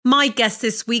My guest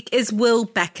this week is Will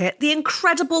Beckett, the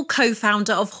incredible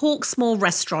co-founder of Hawksmoor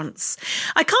Restaurants.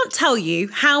 I can't tell you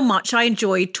how much I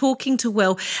enjoyed talking to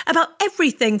Will about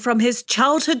everything from his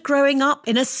childhood growing up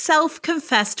in a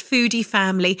self-confessed foodie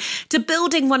family to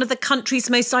building one of the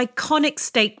country's most iconic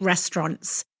steak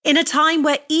restaurants. In a time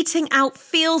where eating out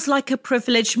feels like a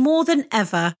privilege more than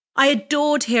ever, I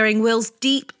adored hearing Will's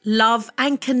deep love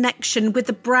and connection with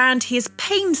the brand he has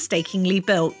painstakingly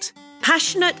built.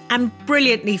 Passionate and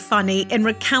brilliantly funny in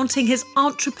recounting his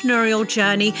entrepreneurial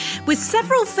journey with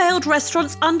several failed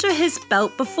restaurants under his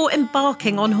belt before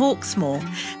embarking on Hawksmoor.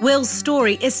 Will's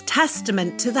story is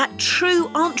testament to that true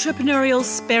entrepreneurial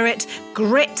spirit,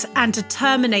 grit and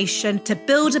determination to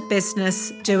build a business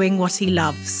doing what he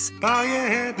loves. Bow your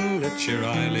head and let your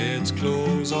eyelids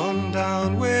close on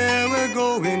down. Where we're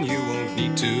going, you won't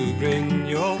need to bring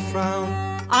your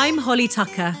frown. I'm Holly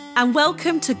Tucker, and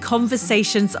welcome to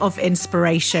Conversations of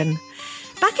Inspiration.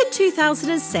 Back in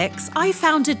 2006, I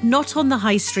founded Not on the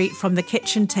High Street from the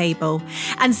Kitchen Table,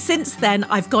 and since then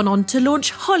I've gone on to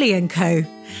launch Holly & Co.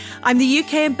 I'm the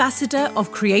UK ambassador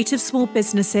of creative small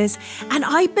businesses, and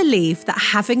I believe that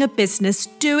having a business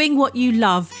doing what you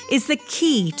love is the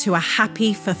key to a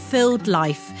happy, fulfilled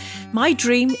life. My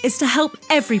dream is to help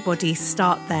everybody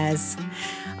start theirs.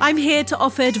 I'm here to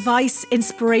offer advice,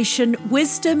 inspiration,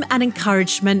 wisdom and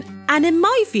encouragement. And in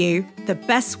my view, the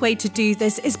best way to do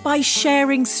this is by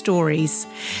sharing stories.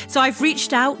 So I've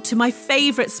reached out to my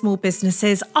favourite small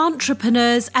businesses,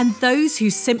 entrepreneurs and those who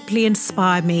simply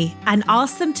inspire me and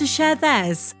asked them to share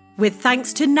theirs. With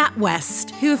thanks to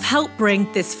NatWest, who have helped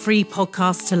bring this free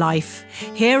podcast to life.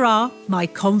 Here are my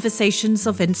Conversations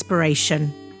of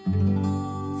Inspiration.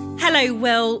 Hello,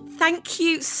 Will. Thank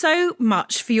you so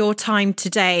much for your time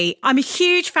today. I'm a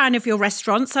huge fan of your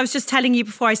restaurants. I was just telling you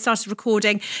before I started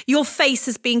recording, your face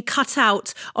has been cut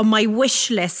out on my wish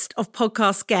list of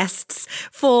podcast guests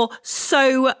for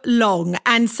so long.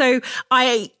 And so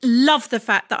I love the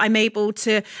fact that I'm able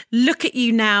to look at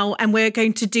you now and we're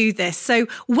going to do this. So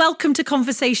welcome to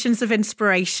Conversations of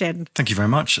Inspiration. Thank you very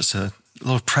much. It's a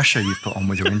lot of pressure you've put on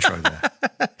with your intro there.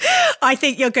 I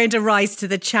think you're going to rise to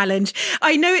the challenge.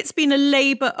 I know it's been a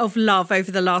labour of love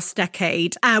over the last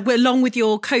decade, along with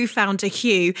your co-founder,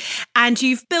 Hugh, and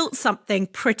you've built something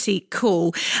pretty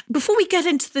cool. Before we get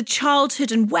into the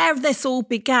childhood and where this all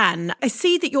began, I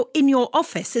see that you're in your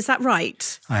office. Is that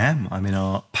right? I am. I'm in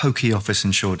our pokey office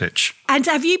in Shoreditch. And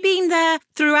have you been there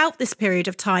throughout this period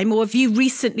of time, or have you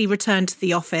recently returned to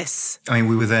the office? I mean,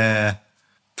 we were there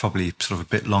probably sort of a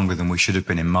bit longer than we should have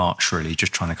been in March, really,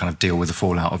 just trying to kind of deal with the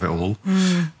fallout of it all.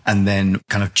 And then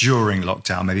kind of during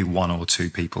lockdown, maybe one or two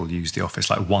people used the office,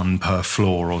 like one per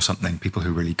floor or something, people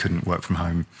who really couldn't work from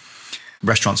home.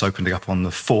 Restaurants opened up on the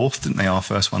 4th, didn't they? Our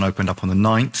first one opened up on the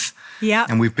 9th. Yeah.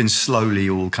 And we've been slowly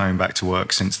all coming back to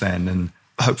work since then. And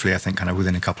hopefully, I think kind of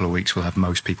within a couple of weeks, we'll have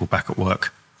most people back at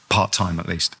work, part-time at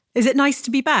least. Is it nice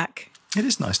to be back? It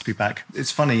is nice to be back.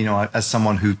 It's funny, you know, as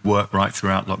someone who worked right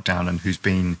throughout lockdown and who's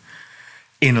been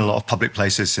in a lot of public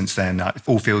places since then, it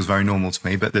all feels very normal to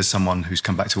me. But there's someone who's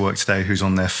come back to work today who's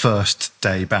on their first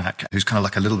day back, who's kind of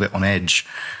like a little bit on edge.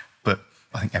 But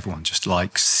I think everyone just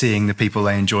likes seeing the people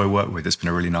they enjoy work with. It's been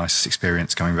a really nice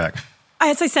experience coming back.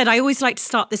 As I said, I always like to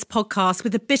start this podcast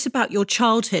with a bit about your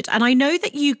childhood. And I know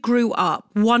that you grew up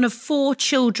one of 4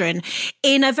 children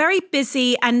in a very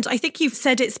busy, and I think you've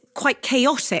said it's quite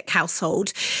chaotic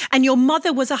household. And your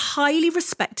mother was a highly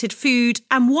respected food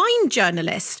and wine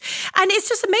journalist. And it's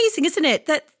just amazing, isn't it,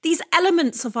 that these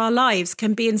elements of our lives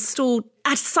can be installed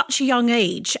at such a young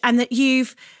age and that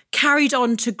you've carried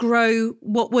on to grow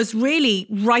what was really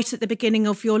right at the beginning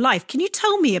of your life. Can you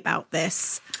tell me about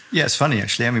this? Yeah, it's funny,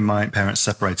 actually. I mean, my parents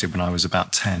separated when I was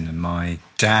about 10, and my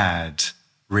dad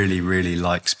really, really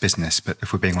likes business, but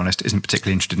if we're being honest, isn't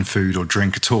particularly interested in food or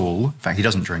drink at all. In fact, he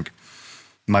doesn't drink.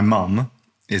 My mum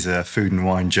is a food and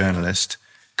wine journalist,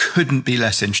 couldn't be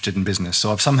less interested in business.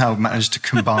 So I've somehow managed to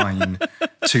combine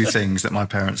two things that my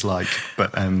parents like,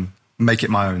 but make it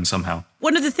my own somehow.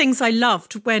 One of the things I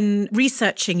loved when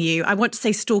researching you, I want to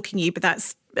say stalking you, but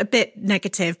that's a bit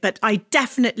negative, but I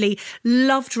definitely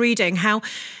loved reading how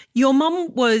your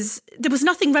mum there was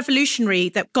nothing revolutionary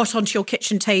that got onto your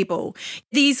kitchen table.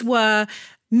 These were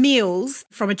meals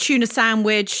from a tuna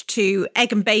sandwich to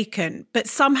egg and bacon, but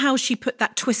somehow she put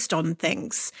that twist on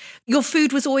things. Your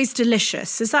food was always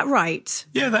delicious. Is that right?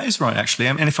 Yeah, that is right, actually.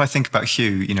 And if I think about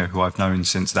Hugh, you know, who I've known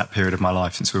since that period of my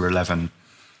life, since we were 11,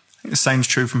 I think the same's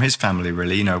true from his family,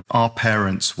 really. You know, our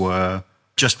parents were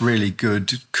just really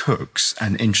good cooks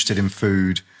and interested in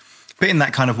food, but in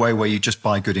that kind of way where you just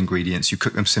buy good ingredients, you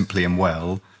cook them simply and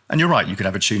well. And you're right, you could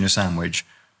have a tuna sandwich,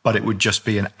 but it would just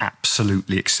be an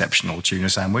absolutely exceptional tuna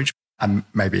sandwich. And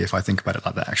maybe if I think about it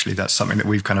like that, actually, that's something that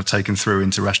we've kind of taken through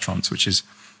into restaurants, which is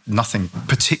nothing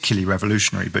particularly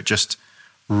revolutionary, but just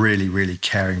really, really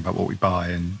caring about what we buy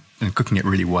and cooking it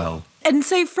really well. And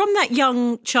so from that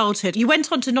young childhood, you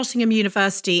went on to Nottingham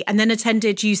University and then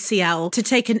attended UCL to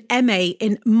take an MA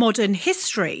in modern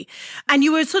history. And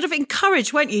you were sort of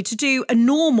encouraged, weren't you, to do a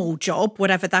normal job,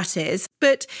 whatever that is.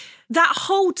 But that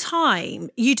whole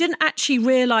time, you didn't actually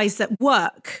realise that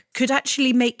work could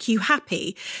actually make you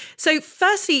happy. So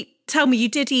firstly, tell me, you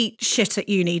did eat shit at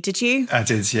uni, did you? I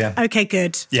did, yeah. Okay,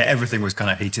 good. Yeah, everything was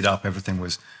kind of heated up. Everything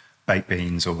was baked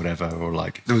beans or whatever, or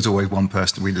like there was always one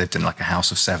person. We lived in like a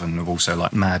house of 7 of also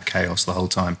like mad chaos the whole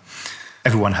time.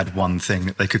 Everyone had one thing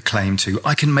that they could claim to.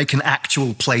 I can make an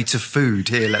actual plate of food.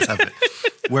 Here, let's have it.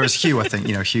 Whereas Hugh, I think,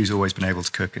 Hugh's always been able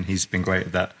to cook and he's been great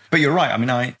at that. But you're right. I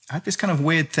mean, I had this kind of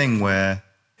weird thing where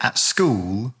at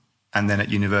school and then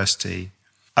at university,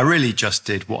 I really just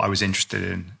did what I was interested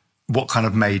in, what kind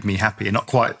of made me happy. And not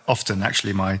quite often,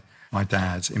 actually, my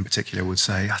dad in particular would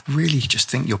say, I really just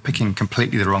think you're picking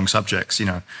completely the wrong subjects.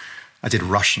 I did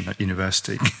Russian at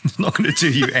university. It's not going to do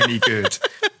you any good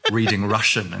reading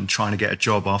Russian and trying to get a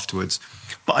job afterwards.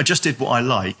 But I just did what I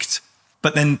liked.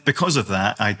 But then because of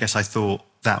that, I guess I thought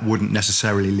that wouldn't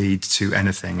necessarily lead to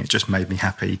anything. It just made me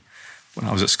happy. When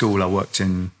I was at school, I worked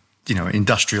in,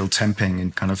 industrial temping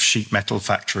in kind of sheet metal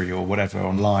factory or whatever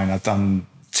online. I've done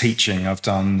teaching, I've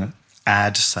done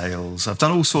ad sales, I've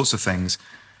done all sorts of things.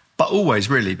 But always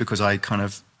really because I kind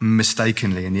of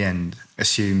mistakenly in the end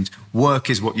assumed work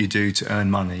is what you do to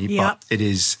earn money, but it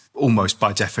is almost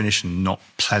by definition not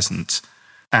pleasant.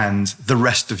 And the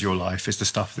rest of your life is the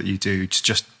stuff that you do to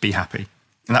just be happy.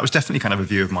 And that was definitely kind of a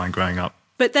view of mine growing up.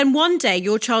 But then one day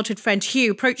your childhood friend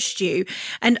Hugh approached you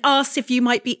and asked if you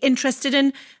might be interested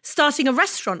in starting a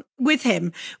restaurant with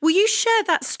him. Will you share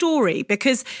that story?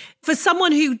 Because for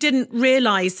someone who didn't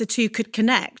realise the two could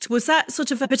connect, was that sort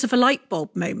of a bit of a light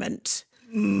bulb moment?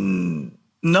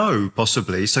 No,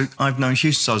 possibly. So I've known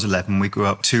Hugh since I was 11. We grew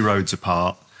up 2 roads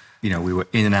apart. We were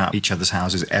in and out each other's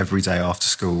houses every day after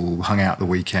school, hung out the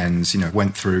weekends,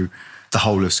 went through the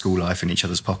whole of school life in each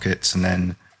other's pockets, and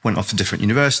then went off to different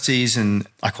universities. And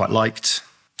I quite liked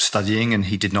studying and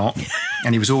he did not.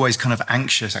 And he was always kind of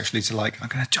anxious actually to I'm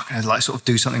going to sort of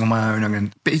do something on my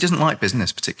own. But he doesn't like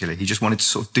business particularly. He just wanted to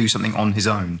sort of do something on his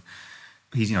own.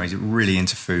 He's really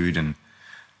into food. And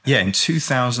yeah, in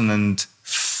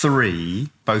 2003,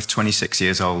 both 26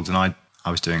 years old, and I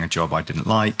was doing a job I didn't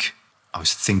like. I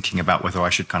was thinking about whether I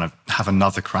should kind of have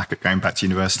another crack at going back to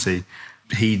university.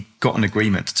 He got an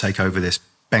agreement to take over this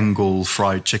Bengal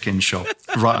fried chicken shop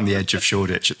right on the edge of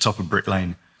Shoreditch at top of Brick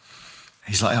Lane.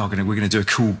 He's like, we're going to do a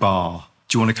cool bar.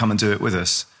 Do you want to come and do it with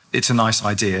us? It's a nice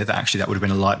idea. That would have been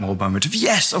a light bulb moment of,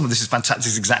 yes, this is fantastic.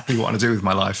 This is exactly what I want to do with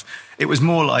my life. It was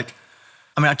more like,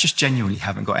 I just genuinely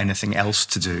haven't got anything else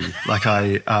to do.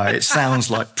 It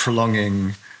sounds like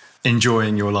prolonging,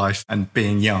 enjoying your life and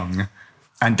being young,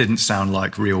 and didn't sound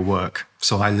like real work.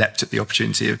 So I leapt at the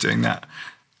opportunity of doing that.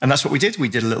 And that's what we did. We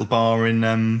did a little bar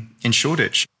in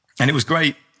Shoreditch. And it was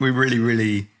great. We really,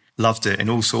 really loved it in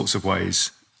all sorts of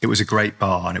ways. It was a great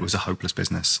bar and it was a hopeless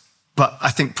business. But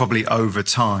I think probably over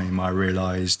time I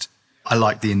realised I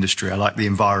like the industry, I like the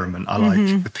environment, I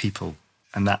like the people.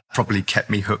 And that probably kept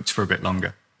me hooked for a bit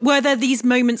longer. Were there these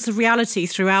moments of reality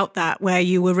throughout that where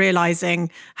you were realising,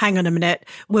 hang on a minute,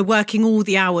 we're working all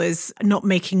the hours, not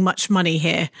making much money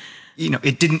here?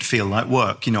 It didn't feel like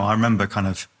work. I remember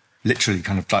literally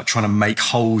kind of like trying to make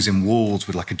holes in walls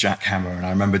with like a jackhammer. And I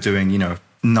remember doing,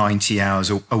 90 hours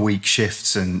a week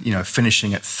shifts and,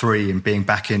 finishing at 3 and being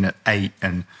back in at 8.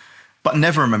 But I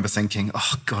never remember thinking,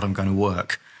 oh God, I'm going to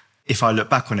work. If I look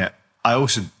back on it, I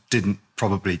also didn't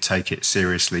probably take it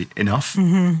seriously enough.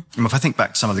 And if I think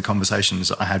back to some of the conversations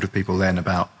that I had with people then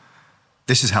about,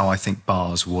 this is how I think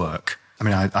bars work.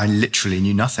 I literally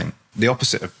knew nothing. The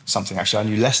opposite of something, actually. I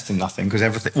knew less than nothing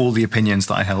because all the opinions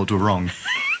that I held were wrong.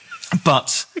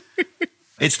 But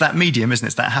it's that medium, isn't it?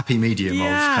 It's that happy medium of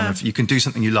kind of, you can do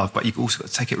something you love, but you've also got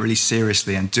to take it really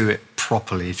seriously and do it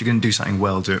properly. If you're going to do something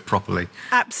well, do it properly.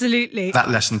 Absolutely. That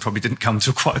lesson probably didn't come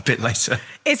till quite a bit later.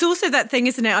 It's also that thing,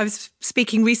 isn't it? I was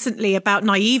speaking recently about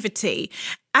naivety.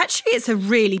 Actually, it's a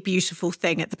really beautiful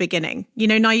thing at the beginning.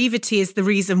 Naivety is the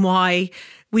reason why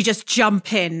we just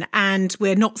jump in and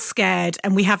we're not scared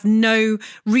and we have no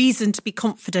reason to be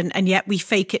confident, and yet we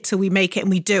fake it till we make it and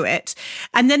we do it.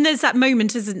 And then there's that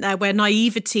moment, isn't there, where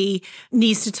naivety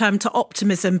needs to turn to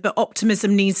optimism, but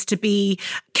optimism needs to be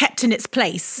kept in its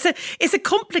place. So it's a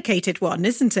complicated one,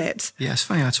 isn't it? Yeah, it's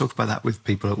funny. I talk about that with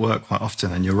people at work quite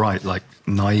often, and you're right, like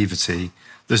naivety.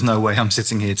 There's no way I'm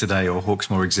sitting here today or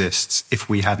Hawksmoor exists if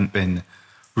we hadn't been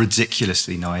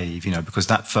ridiculously naive, because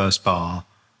that first bar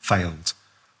failed.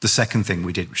 The second thing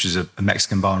we did, which is a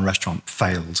Mexican bar and restaurant,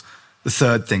 failed. The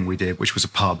third thing we did, which was a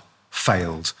pub,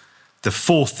 failed. The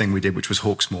fourth thing we did, which was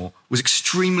Hawksmoor, was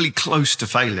extremely close to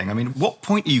failing. I mean, what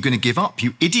point are you going to give up,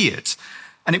 you idiot?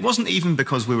 And it wasn't even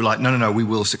because we were like, no, we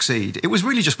will succeed. It was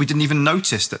really just we didn't even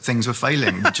notice that things were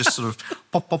failing. We just sort of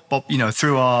pop,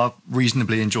 through our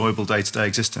reasonably enjoyable day-to-day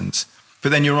existence.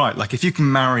 But then you're right, like if you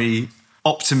can marry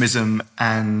optimism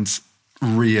and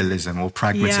realism or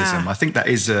pragmatism, I think that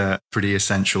is a pretty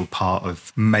essential part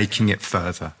of making it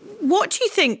further. What do you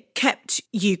think kept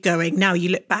you going now you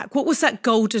look back? What was that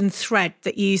golden thread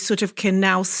that you sort of can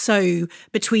now sew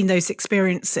between those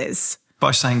experiences? By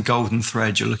saying golden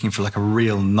thread, you're looking for like a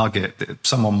real nugget that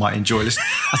someone might enjoy.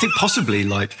 I think possibly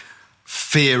like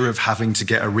fear of having to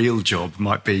get a real job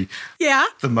might be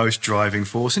the most driving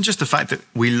force. And just the fact that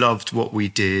we loved what we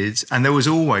did. And there was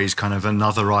always kind of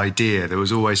another idea. There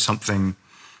was always something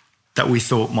that we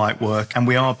thought might work. And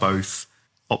we are both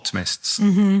optimists.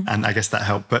 Mm-hmm. And I guess that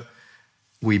helped. But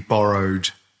we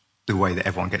borrowed the way that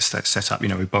everyone gets set up.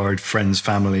 We borrowed friends,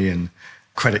 family and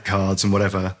credit cards and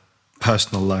whatever.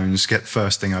 Personal loans, get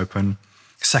first thing open.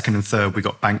 Second and third, we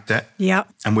got bank debt. Yeah.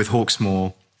 And with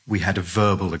Hawksmoor, we had a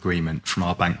verbal agreement from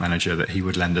our bank manager that he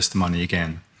would lend us the money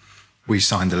again. We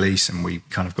signed the lease and we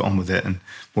kind of got on with it. And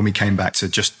when we came back to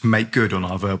just make good on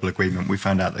our verbal agreement, we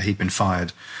found out that he'd been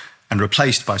fired and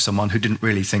replaced by someone who didn't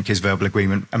really think his verbal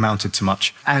agreement amounted to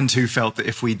much and who felt that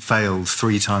if we'd failed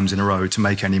 3 times in a row to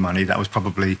make any money, that was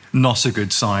probably not a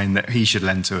good sign that he should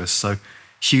lend to us. So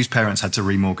Hugh's parents had to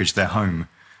remortgage their home.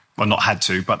 Well, not had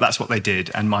to, but that's what they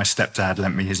did. And my stepdad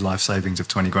lent me his life savings of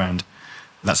 20 grand.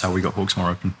 That's how we got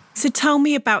Hawksmoor open. So tell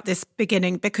me about this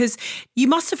beginning, because you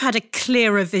must have had a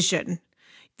clearer vision.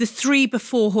 The 3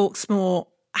 before Hawksmoor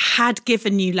had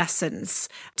given you lessons.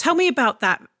 Tell me about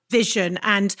that vision.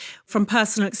 And from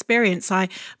personal experience,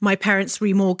 my parents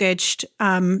remortgaged,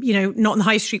 not on the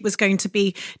high street was going to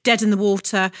be dead in the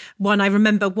water. I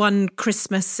remember one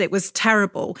Christmas, it was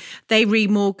terrible. They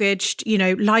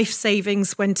remortgaged, life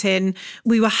savings went in.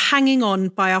 We were hanging on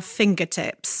by our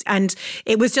fingertips. And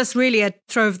it was just really a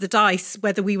throw of the dice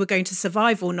whether we were going to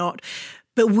survive or not.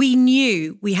 But we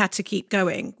knew we had to keep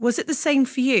going. Was it the same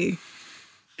for you?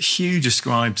 Hugh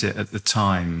described it at the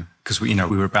time, because we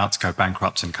were about to go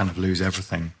bankrupt and kind of lose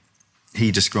everything.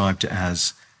 He described it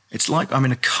as, it's like I'm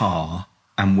in a car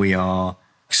and we are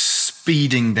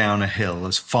speeding down a hill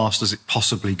as fast as it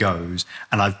possibly goes,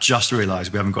 and I've just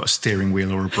realised we haven't got a steering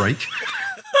wheel or a brake.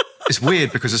 It's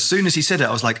weird because as soon as he said it,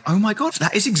 I was like, oh my God,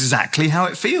 that is exactly how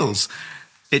it feels.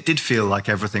 It did feel like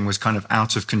everything was kind of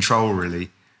out of control,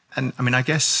 really. And I mean, I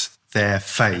guess their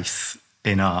faith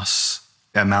in us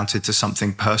amounted to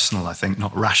something personal, I think,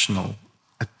 not rational.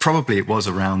 Probably it was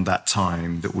around that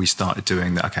time that we started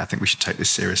doing that, okay, I think we should take this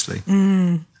seriously.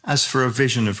 Mm. As for a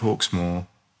vision of Hawksmoor,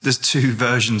 there's 2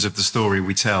 versions of the story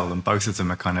we tell, and both of them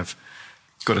are kind of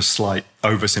got a slight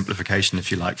oversimplification,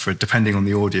 if you like, for depending on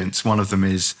the audience. One of them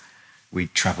is we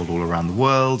travelled all around the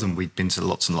world and we'd been to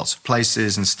lots and lots of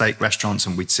places and steak restaurants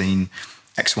and we'd seen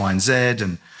X, Y, and Z,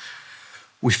 and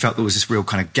we felt there was this real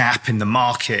kind of gap in the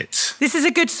market. This is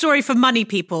a good story for money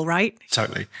people, right?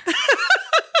 Totally.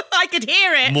 I could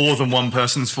hear it. More than one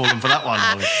person's fallen for that one,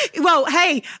 Holly. Well,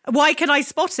 hey, why can I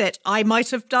spot it? I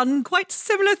might have done quite a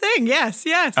similar thing. Yes.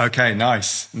 Okay,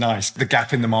 nice. The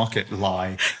gap in the market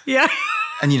lie. Yeah.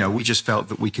 And, we just felt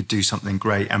that we could do something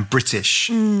great and British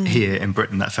here in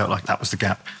Britain. That felt like that was the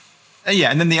gap.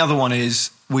 And then the other one is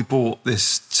we bought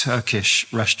this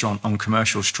Turkish restaurant on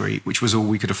Commercial Street, which was all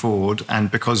we could afford.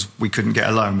 And because we couldn't get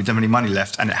a loan, we didn't have any money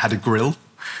left, and it had a grill.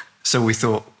 So we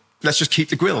thought, let's just keep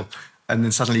the grill. And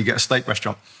then suddenly you get a steak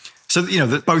restaurant. So,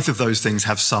 that both of those things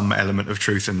have some element of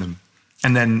truth in them.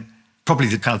 And then probably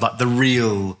the kind of like the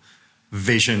real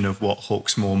vision of what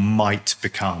Hawksmoor might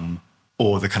become,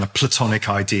 or the kind of platonic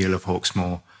ideal of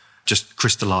Hawksmoor, just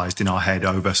crystallised in our head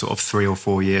over sort of 3 or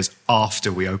 4 years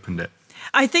after we opened it.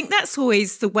 I think that's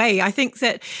always the way. I think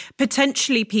that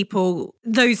potentially people,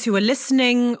 those who are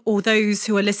listening or those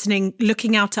who are listening,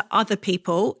 looking out at other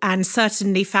people, and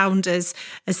certainly founders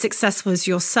as successful as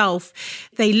yourself,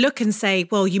 they look and say,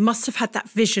 well, you must have had that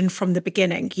vision from the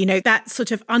beginning. That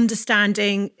sort of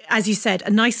understanding, as you said, a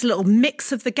nice little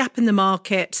mix of the gap in the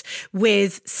market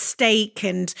with steak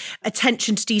and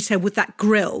attention to detail with that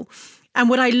grill. And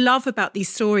what I love about these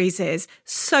stories is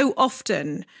so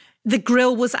often The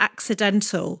grill was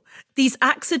accidental. These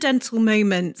accidental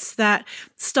moments that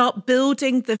start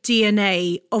building the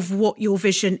DNA of what your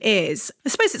vision is. I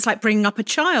suppose it's like bringing up a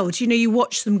child. You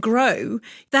watch them grow.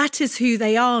 That is who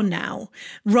they are now,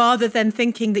 rather than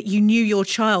thinking that you knew your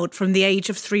child from the age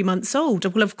of 3 months old.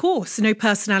 Well, of course, no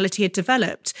personality had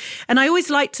developed. And I always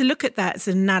like to look at that as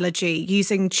an analogy,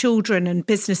 using children and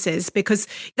businesses, because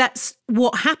that's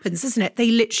what happens, isn't it? They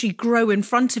literally grow in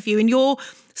front of you, and you're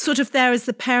sort of there as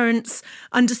the parents,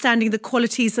 understanding the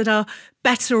qualities that are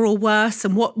better or worse,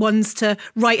 and what ones to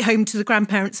write home to the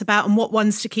grandparents about and what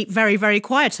ones to keep very, very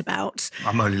quiet about.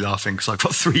 I'm only laughing because I've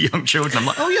got 3 young children. I'm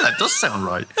like, oh yeah, that does sound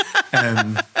right.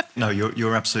 No,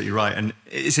 you're absolutely right. And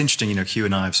it's interesting, Hugh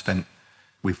and I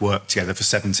we've worked together for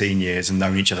 17 years and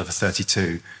known each other for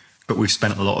 32, but we've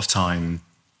spent a lot of time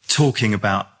talking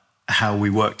about how we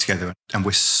work together, and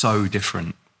we're so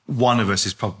different. One of us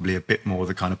is probably a bit more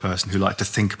the kind of person who likes to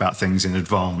think about things in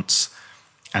advance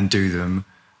and do them.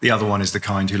 The other one is the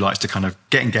kind who likes to kind of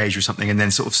get engaged with something and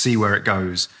then sort of see where it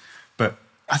goes. But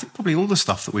I think probably all the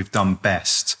stuff that we've done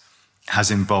best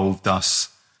has involved us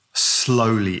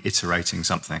slowly iterating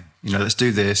something. Let's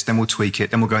do this, then we'll tweak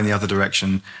it, then we'll go in the other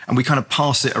direction. And we kind of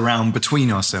pass it around between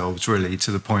ourselves, really,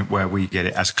 to the point where we get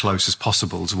it as close as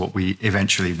possible to what we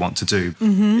eventually want to do.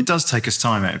 Mm-hmm. It does take us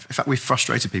time. In fact, we've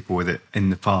frustrated people with it in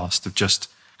the past, of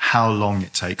just how long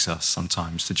it takes us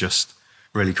sometimes to just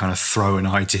really kind of throw an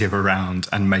idea around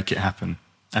and make it happen.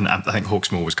 And I think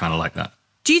Hawksmoor was kind of like that.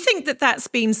 Do you think that that's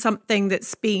been something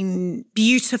that's been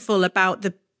beautiful about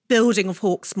the building of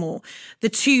Hawksmoor, the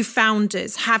two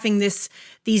founders having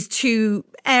these two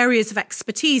areas of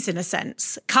expertise, in a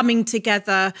sense, coming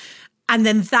together, and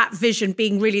then that vision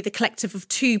being really the collective of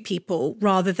two people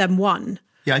rather than one?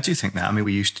 Yeah, I do think that. I mean,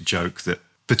 we used to joke that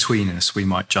between us, we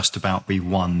might just about be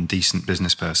one decent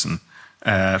business person,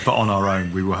 but on our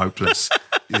own, we were hopeless.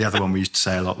 The other one we used to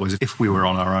say a lot was, if we were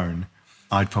on our own,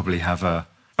 I'd probably have a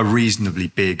reasonably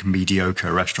big,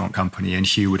 mediocre restaurant company, and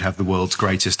Hugh would have the world's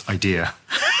greatest idea.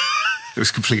 It was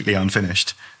completely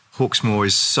unfinished. Hawksmoor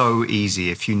is so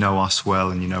easy. If you know us well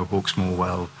and you know Hawksmoor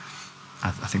well,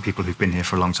 I think people who've been here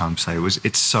for a long time say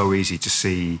it's so easy to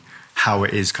see how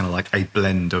it is kind of like a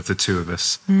blend of the two of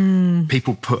us. Mm.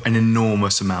 People put an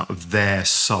enormous amount of their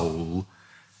soul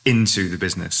into the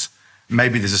business.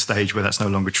 Maybe there's a stage where that's no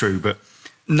longer true, but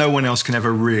no one else can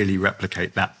ever really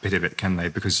replicate that bit of it, can they?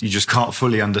 Because you just can't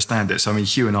fully understand it. So, I mean,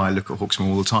 Hugh and I look at Hawksmoor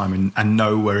all the time and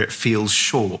know where it feels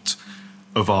short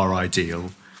of our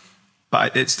ideal.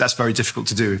 But that's very difficult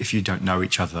to do if you don't know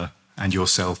each other and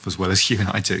yourself as well as Hugh and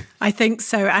I do. I think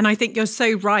so. And I think you're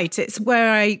so right. It's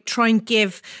where I try and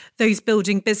give those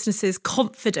building businesses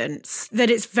confidence that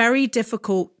it's very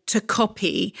difficult to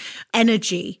copy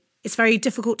energy. It's very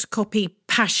difficult to copy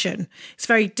passion. It's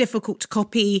very difficult to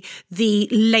copy the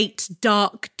late,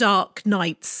 dark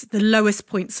nights, the lowest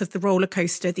points of the roller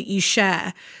coaster that you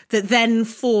share, that then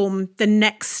form the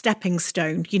next stepping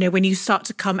stone, when you start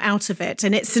to come out of it.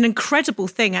 And it's an incredible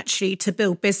thing, actually, to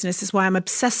build business, is why I'm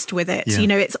obsessed with it.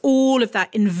 Yeah. It's all of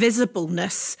that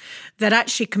invisibleness that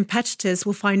actually competitors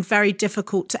will find very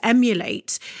difficult to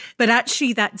emulate. But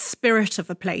actually that spirit of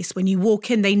a place, when you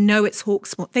walk in, they know it's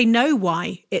Hawksmoor. They know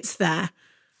why it's there.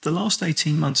 The last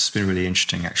 18 months has been really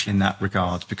interesting, actually, in that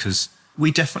regard, because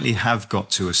we definitely have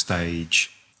got to a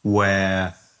stage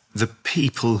where the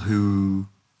people who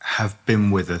have been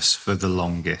with us for the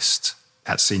longest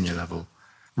at senior level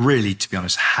really, to be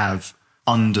honest, have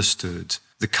understood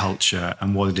the culture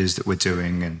and what it is that we're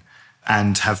doing,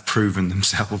 and have proven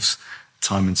themselves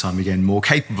time and time again more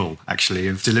capable, actually,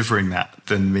 of delivering that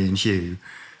than me and Hugh.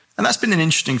 And that's been an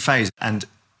interesting phase. And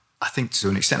I think to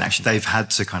an extent, actually, they've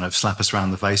had to kind of slap us around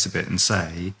the face a bit and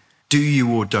say, do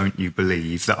you or don't you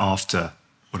believe that after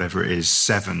whatever it is,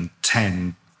 7,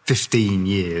 10, 15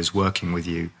 years working with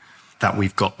you, that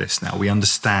we've got this now? We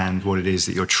understand what it is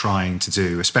that you're trying to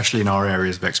do, especially in our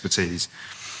areas of expertise.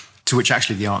 To which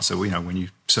actually the answer, when you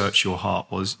search your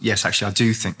heart, was, yes, actually, I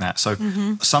do think that. So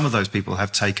some of those people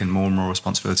have taken more and more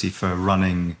responsibility for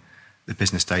running the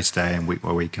business day to day and week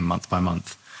by week and month by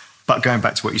month. But going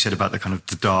back to what you said about the kind of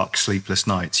the dark, sleepless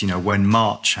nights, when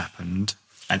March happened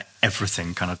and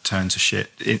everything kind of turned to shit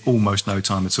in almost no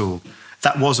time at all,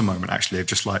 that was a moment, actually, of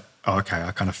just like, oh, okay,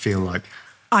 I kind of feel like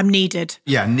I'm needed.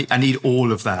 Yeah, I need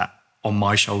all of that on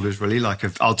my shoulders, really. Like,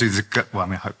 I'll do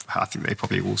I think they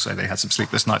probably all say they had some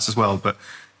sleepless nights as well. But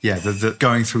yeah, the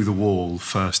going through the wall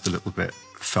first a little bit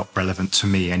felt relevant to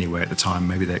me anyway at the time.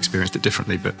 Maybe they experienced it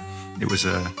differently, but it was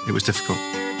difficult.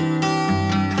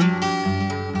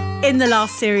 In the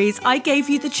last series, I gave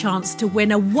you the chance to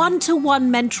win a one-to-one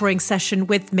mentoring session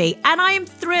with me, and I am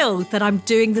thrilled that I'm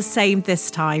doing the same this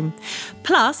time.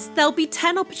 Plus, there'll be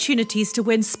 10 opportunities to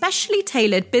win specially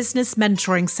tailored business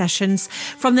mentoring sessions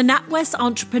from the NatWest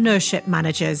Entrepreneurship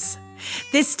Managers.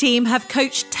 This team have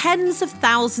coached tens of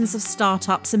thousands of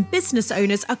startups and business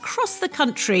owners across the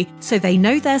country, so they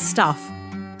know their stuff.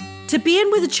 To be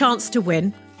in with a chance to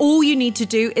win, all you need to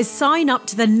do is sign up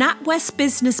to the NatWest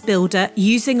Business Builder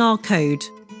using our code.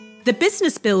 The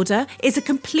Business Builder is a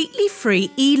completely free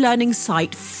e-learning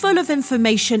site full of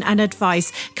information and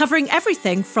advice covering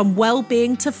everything from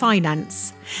well-being to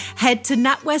finance. Head to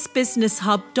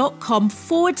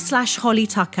natwestbusinesshub.com/Holly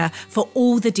Tucker for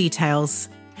all the details.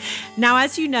 Now,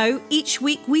 as you know, each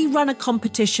week we run a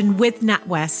competition with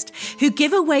NatWest, who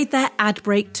give away their ad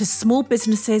break to small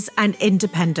businesses and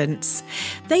independents.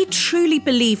 They truly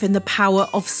believe in the power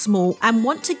of small and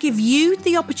want to give you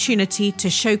the opportunity to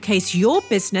showcase your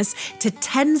business to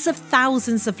tens of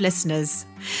thousands of listeners.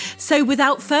 So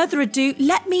without further ado,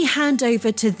 let me hand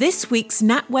over to this week's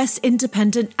NatWest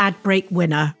Independent Ad Break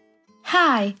winner.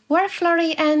 Hi, we're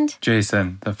Flory and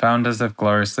Jason, the founders of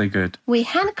Gloriously Good. We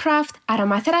handcraft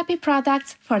aromatherapy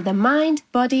products for the mind,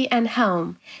 body and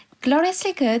home.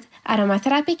 Gloriously Good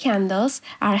aromatherapy candles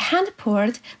are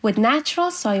hand-poured with natural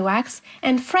soy wax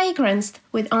and fragranced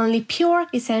with only pure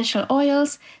essential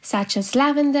oils such as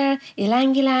lavender,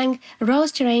 ylang-ylang,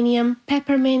 rose geranium,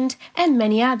 peppermint and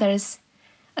many others.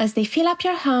 As they fill up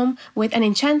your home with an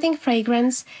enchanting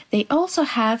fragrance, they also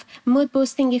have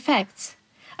mood-boosting effects.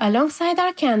 Alongside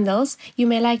our candles, you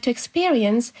may like to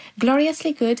experience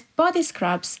Gloriously Good body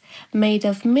scrubs made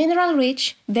of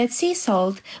mineral-rich Dead Sea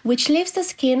salt, which leaves the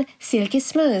skin silky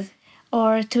smooth.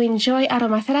 Or to enjoy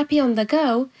aromatherapy on the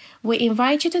go, we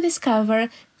invite you to discover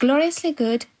Gloriously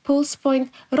Good Pulse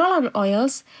Point roll-on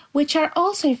oils, which are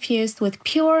also infused with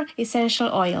pure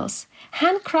essential oils.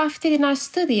 Handcrafted in our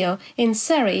studio in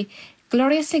Surrey,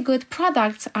 Gloriously Good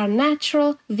products are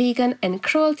natural, vegan and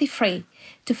cruelty-free.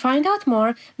 To find out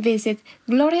more, visit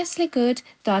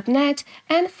gloriouslygood.net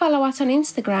and follow us on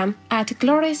Instagram at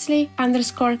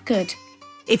gloriously_good.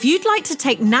 If you'd like to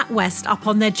take NatWest up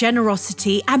on their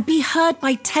generosity and be heard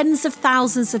by tens of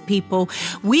thousands of people,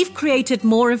 we've created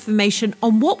more information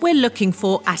on what we're looking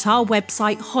for at our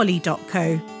website,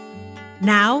 holly.co.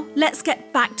 Now, let's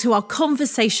get back to our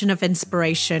conversation of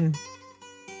inspiration.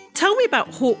 Tell me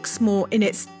about Hawksmoor in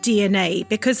its DNA,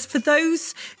 because for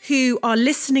those who are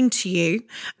listening to you,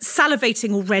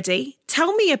 salivating already,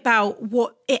 tell me about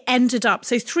what it ended up.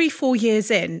 So 3-4 years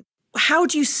in, how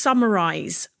do you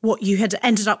summarise what you had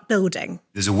ended up building?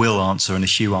 There's a will answer and a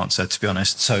Hugh answer, to be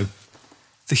honest. So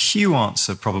the Hugh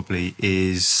answer probably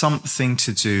is something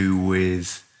to do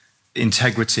with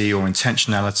integrity or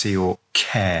intentionality or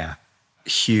care.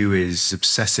 Hugh is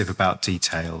obsessive about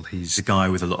detail. He's a guy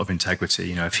with a lot of integrity.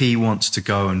 You know, if he wants to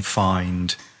go and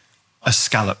find a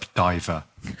scallop diver,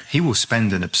 he will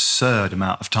spend an absurd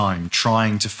amount of time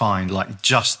trying to find like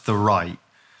just the right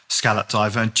scallop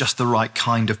diver and just the right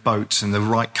kind of boats and the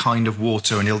right kind of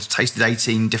water. And he'll taste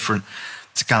 18 different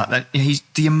scallop.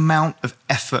 The amount of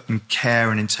effort and care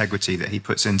and integrity that he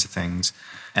puts into things.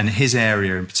 And his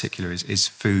area in particular is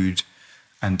food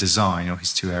and design, or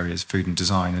his two areas, food and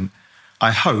design. And I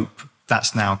hope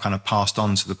that's now kind of passed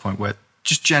on to the point where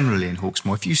just generally in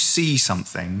Hawksmoor, if you see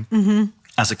something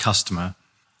as a customer,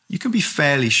 you can be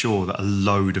fairly sure that a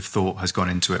load of thought has gone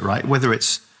into it, right? Whether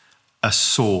it's a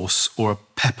sauce or a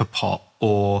pepper pot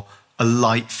or a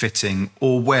light fitting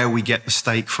or where we get the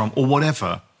steak from or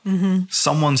whatever,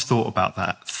 someone's thought about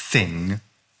that thing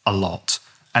a lot.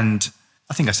 And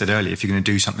I think I said earlier, if you're going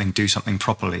to do something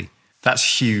properly.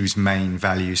 That's Hugh's main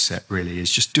value set, really,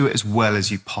 is just do it as well as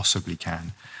you possibly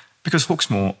can. Because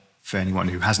Hawksmoor, for anyone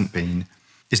who hasn't been,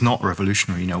 is not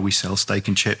revolutionary. You know, we sell steak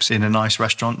and chips in a nice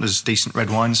restaurant. There's decent red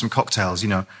wine and some cocktails. You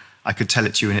know, I could tell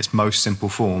it to you in its most simple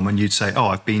form and you'd say, oh,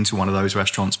 I've been to one of those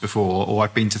restaurants before, or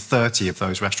I've been to 30 of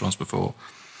those restaurants before.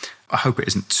 I hope it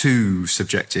isn't too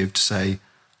subjective to say,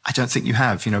 I don't think you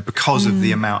have, you know, because of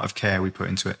the amount of care we put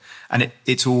into it. And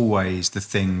it's always the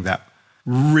thing that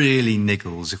really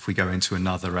niggles if we go into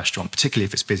another restaurant, particularly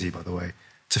if it's busy, by the way,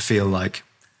 to feel like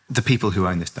the people who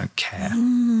own this don't care.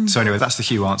 So anyway, that's the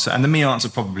Hugh answer. And the me answer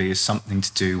probably is something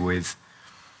to do with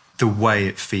the way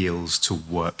it feels to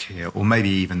work here, or maybe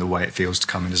even the way it feels to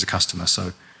come in as a customer.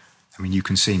 So, I mean, you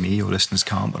can see me, your listeners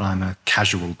can't, but I'm a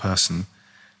casual person.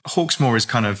 Hawksmoor is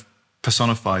kind of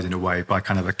personified in a way by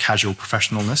kind of a casual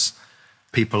professionalness.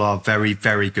 People are very,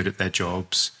 very good at their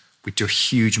jobs. We do a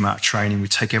huge amount of training. We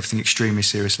take everything extremely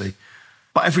seriously.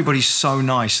 But everybody's so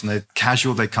nice and they're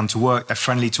casual. They come to work. They're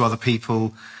friendly to other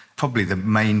people. Probably the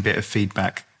main bit of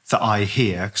feedback that I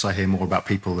hear, because I hear more about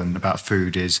people than about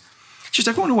food, is just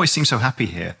everyone always seems so happy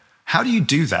here. How do you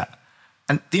do that?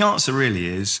 And the answer really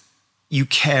is you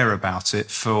care about it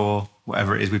for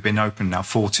whatever it is. We've been open now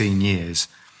 14 years.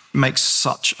 It makes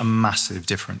such a massive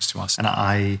difference to us. And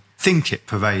I think it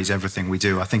pervades everything we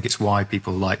do. I think it's why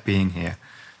people like being here.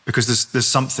 Because there's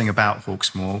something about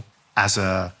Hawksmoor as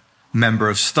a member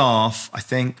of staff, I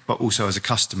think, but also as a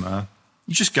customer.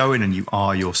 You just go in and you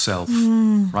are yourself,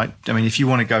 right? I mean, if you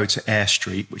want to go to Eyre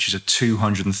Street, which is a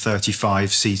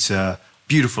 235-seater,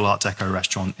 beautiful Art Deco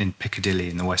restaurant in Piccadilly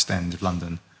in the West End of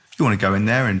London, you want to go in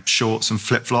there in shorts and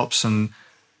flip-flops and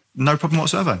no problem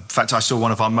whatsoever. In fact, I saw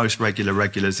one of our most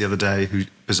regulars the other day who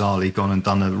bizarrely gone and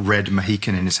done a red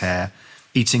Mohican in his hair,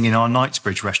 eating in our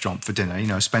Knightsbridge restaurant for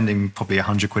dinner, spending probably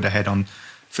 £100 a head on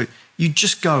food. You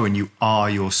just go and you are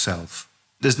yourself.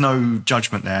 There's no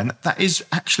judgment there. And that is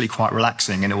actually quite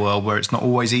relaxing in a world where it's not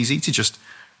always easy to just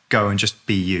go and just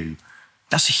be you.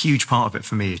 That's a huge part of it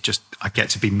for me. It's just I get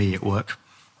to be me at work.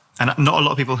 And not a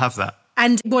lot of people have that.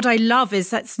 And what I love is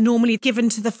that's normally given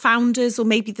to the founders or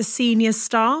maybe the senior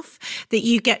staff, that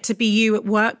you get to be you at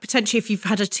work, potentially if you've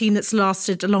had a team that's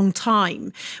lasted a long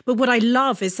time. But what I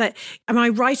love is that, am I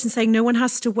right in saying no one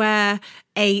has to wear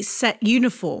a set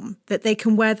uniform, that they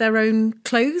can wear their own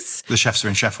clothes? The chefs are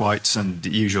in chef whites and the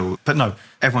usual, but no,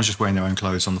 everyone's just wearing their own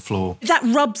clothes on the floor. That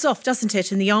rubs off, doesn't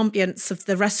it, in the ambience of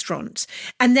the restaurant?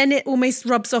 And then it almost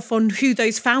rubs off on who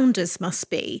those founders must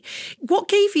be. What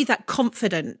gave you that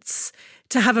confidence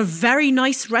to have a very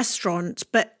nice restaurant,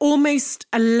 but almost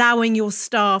allowing your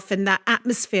staff and that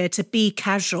atmosphere to be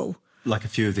casual? Like a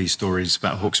few of these stories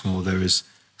about Hawksmoor, there is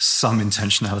some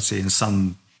intentionality and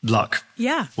some luck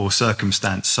or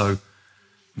circumstance. So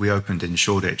we opened in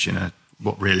Shoreditch in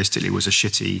what realistically was a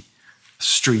shitty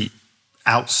street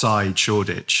outside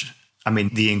Shoreditch. I mean,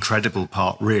 the incredible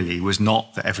part really was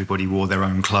not that everybody wore their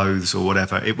own clothes or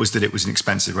whatever. It was that it was an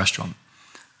expensive restaurant.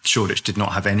 Shoreditch did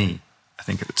not have any, I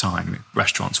think at the time,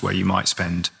 restaurants where you might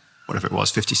spend, whatever it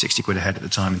was, 50, 60 quid a head at the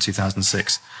time in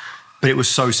 2006. But it was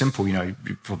so simple,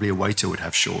 probably a waiter would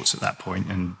have shorts at that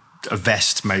point and a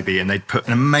vest maybe, and they'd put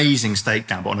an amazing steak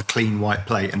down, but on a clean white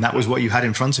plate. And that was what you had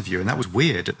in front of you. And that was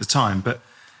weird at the time, but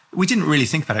we didn't really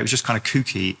think about it. It was just kind of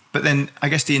kooky. But then I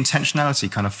guess the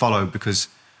intentionality kind of followed, because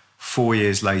 4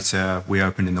 years later, we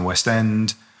opened in the West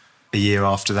End. A year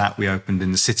after that, we opened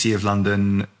in the City of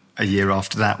London. A year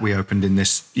after that, we opened in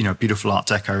this, beautiful Art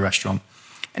Deco restaurant.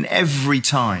 And every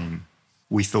time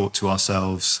we thought to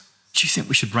ourselves, do you think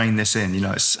we should rein this in? It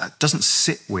doesn't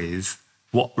sit with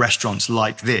what restaurants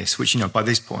like this, which, by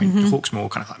this point, Hawksmoor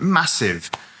kind of like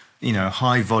massive,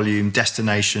 high volume,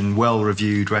 destination,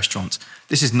 well-reviewed restaurants.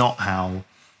 This is not how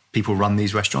people run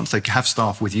these restaurants. They have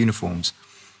staff with uniforms.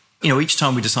 Each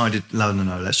time we decided, no,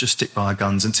 let's just stick by our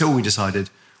guns, until we decided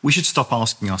we should stop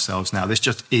asking ourselves now. This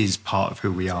just is part of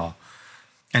who we are.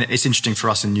 And it's interesting for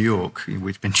us in New York.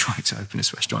 We've been trying to open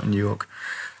this restaurant in New York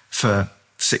for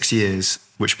 6 years,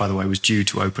 which, by the way, was due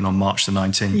to open on March the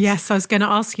 19th. Yes, I was going to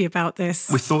ask you about this.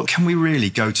 We thought, can we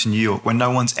really go to New York when no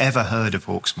one's ever heard of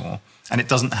Hawksmoor and it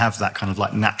doesn't have that kind of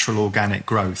like natural organic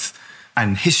growth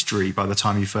and history by the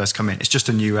time you first come in? It's just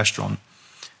a new restaurant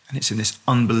and it's in this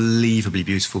unbelievably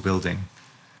beautiful building.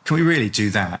 Can we really do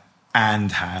that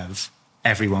and have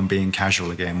everyone being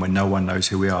casual again when no one knows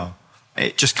who we are?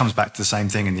 It just comes back to the same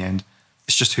thing in the end.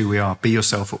 It's just who we are. Be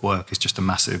yourself at work is just a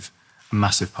massive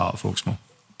part of Hawksmoor.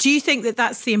 Do you think that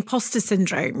that's the imposter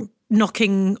syndrome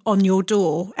knocking on your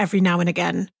door every now and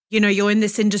again? You're in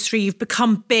this industry, you've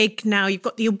become big now, you've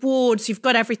got the awards, you've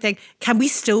got everything. Can we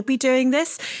still be doing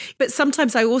this? But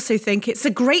sometimes I also think it's a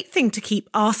great thing to keep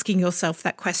asking yourself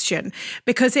that question,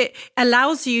 because it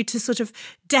allows you to sort of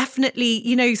definitely,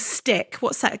 stick.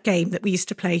 What's that game that we used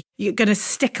to play? You're going to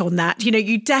stick on that.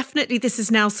 You definitely, this is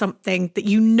now something that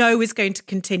is going to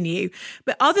continue.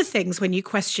 But other things, when you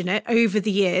question it over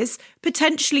the years,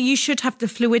 potentially you should have the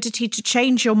fluidity to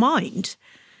change your mind.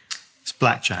 It's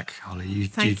blackjack, Holly. You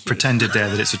pretended there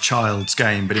that it's a child's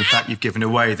game, but in fact you've given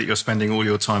away that you're spending all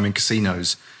your time in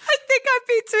casinos. I think I've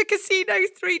been to a casino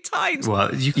 3 times.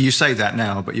 Well, you say that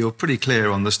now, but you're pretty clear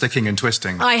on the sticking and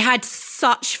twisting. I had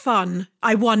such fun.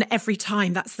 I won every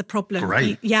time. That's the problem.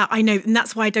 Great. Yeah, I know. And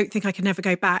that's why I don't think I can ever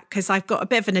go back, because I've got a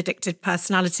bit of an addicted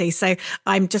personality. So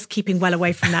I'm just keeping well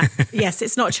away from that. Yes,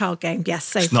 it's not a child game. Yes.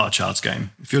 So. It's not a child's game.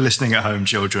 If you're listening at home,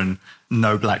 children,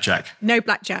 no blackjack. No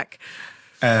blackjack.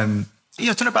 I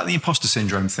don't know about the imposter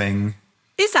syndrome thing.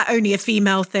 Is that only a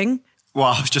female thing? Well,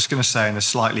 I was just going to say,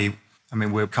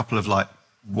 we're a couple of like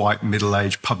white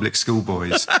middle-aged public school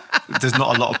boys. There's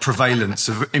not a lot of prevalence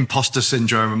of imposter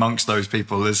syndrome amongst those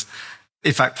people.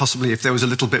 In fact, possibly if there was a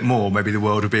little bit more, maybe the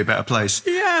world would be a better place.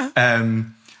 Yeah.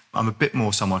 I'm a bit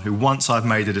more someone who, once I've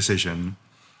made a decision,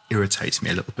 irritates me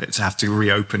a little bit to have to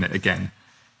reopen it again.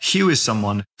 Hugh is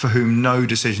someone for whom no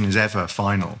decision is ever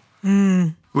final,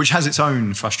 which has its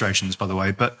own frustrations, by the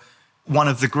way. But one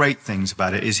of the great things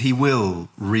about it is he will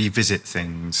revisit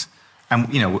things.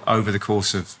 And, over the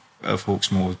course of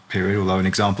Hawksmoor period, although an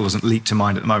example doesn't leap to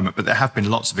mind at the moment, but there have been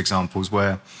lots of examples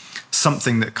where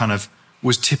something that kind of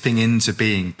was tipping into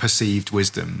being perceived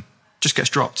wisdom just gets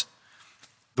dropped.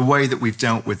 The way that we've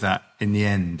dealt with that in the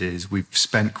end is we've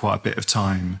spent quite a bit of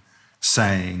time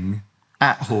saying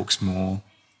at Hawksmoor,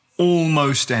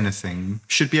 almost anything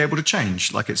should be able to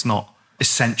change. Like, it's not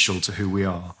essential to who we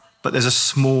are, but there's a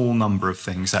small number of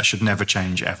things that should never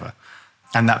change ever.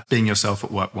 And that being yourself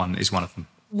at work is one of them.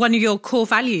 One of your core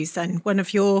values then,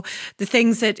 the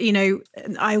things that,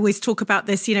 I always talk about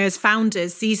this, as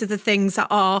founders, these are the things that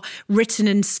are written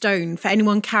in stone. For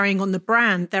anyone carrying on the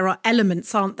brand, there are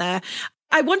elements, aren't there?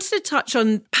 I wanted to touch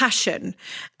on passion.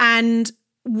 And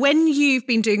when you've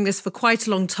been doing this for quite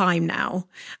a long time now,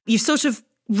 you've sort of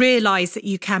realised that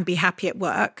you can be happy at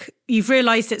work. You've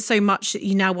realised it so much that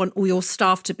you now want all your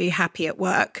staff to be happy at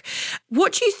work.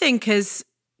 What do you think has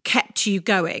kept you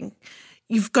going?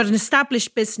 You've got an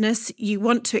established business, you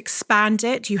want to expand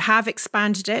it, you have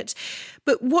expanded it.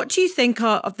 But what do you think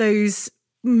are those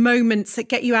moments that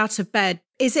get you out of bed?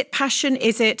 Is it passion?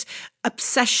 Is it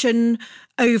obsession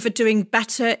over doing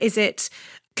better? Is it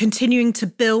continuing to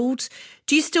build?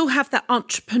 Do you still have that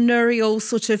entrepreneurial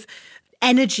sort of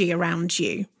energy around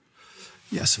you?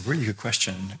 Yeah, it's a really good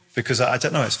question, because I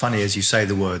don't know, it's funny as you say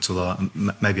the words, although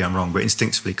maybe I'm wrong, but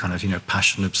instinctively kind of,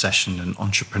 passion, obsession and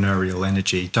entrepreneurial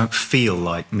energy don't feel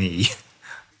like me.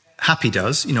 Happy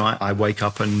does. I wake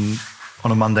up and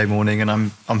on a Monday morning and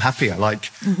I'm happy. I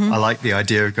like the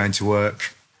idea of going to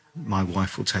work. My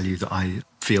wife will tell you that I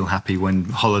feel happy when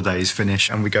holidays finish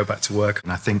and we go back to work.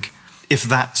 And I think if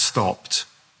that stopped,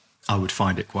 I would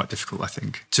find it quite difficult, I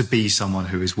think, to be someone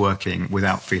who is working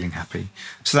without feeling happy.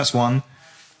 So that's one.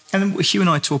 And then Hugh and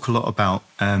I talk a lot about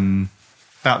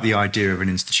the idea of an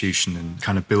institution and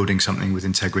kind of building something with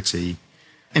integrity.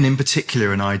 And in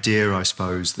particular, an idea, I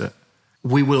suppose, that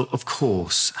we will, of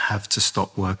course, have to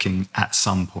stop working at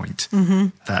some point.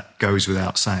 That goes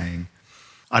without saying.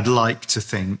 I'd like to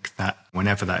think that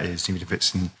whenever that is, even if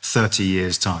it's in 30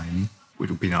 years' time, which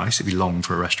would be nice, it'd be long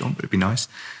for a restaurant, but it'd be nice,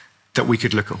 that we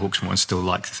could look at Hawksmoor and still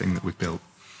like the thing that we've built.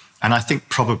 And I think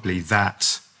probably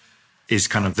that is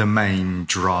kind of the main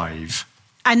drive.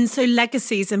 And so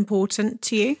legacy is important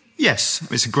to you? Yes,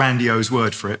 it's a grandiose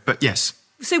word for it, but yes.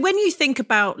 So when you think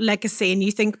about legacy and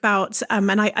you think about,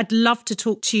 and I'd love to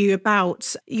talk to you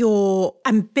about your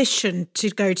ambition to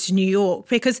go to New York,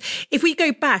 because if we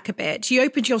go back a bit, you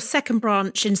opened your second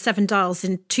branch in Seven Dials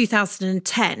in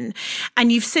 2010,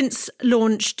 and you've since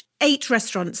launched 8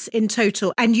 restaurants in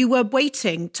total, and you were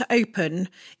waiting to open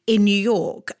in New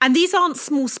York. And these aren't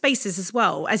small spaces as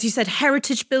well. As you said,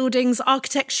 heritage buildings,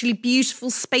 architecturally beautiful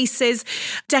spaces,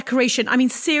 decoration. I mean,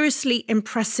 seriously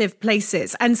impressive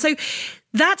places. And so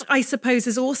that, I suppose,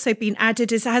 has also been added.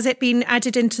 Has it been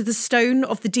added into the stone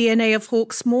of the DNA of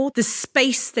Hawksmoor? The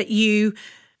space that you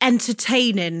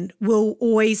entertain in will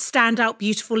always stand out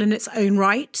beautiful in its own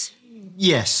right?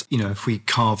 Yes, if we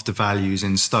carved the values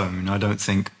in stone, I don't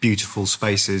think beautiful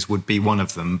spaces would be one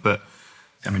of them. But,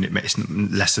 I mean, it's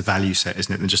less a value set,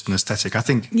 isn't it, than just an aesthetic? I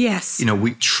think, yes,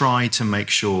 we try to make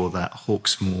sure that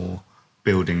Hawksmoor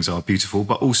buildings are beautiful,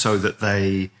 but also that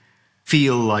they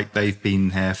feel like they've been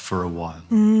there for a while.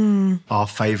 Our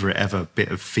favourite ever bit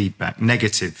of feedback,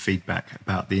 negative feedback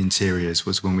about the interiors,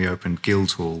 was when we opened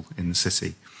Guildhall in the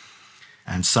city.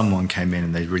 And someone came in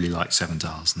and they really liked Seven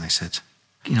Dials, and they said,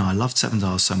 I loved Seven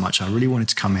Dials so much, I really wanted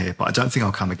to come here, but I don't think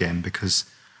I'll come again because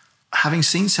having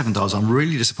seen Seven Dials, I'm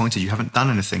really disappointed you haven't done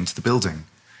anything to the building.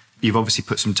 You've obviously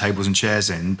put some tables and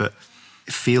chairs in, but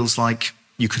it feels like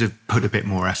you could have put a bit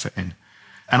more effort in.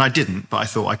 And I didn't, but I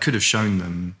thought I could have shown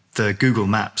them the Google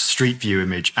Maps Street View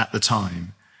image at the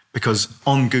time, because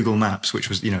on Google Maps, which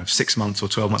was, 6 months or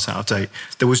 12 months out of date,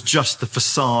 there was just the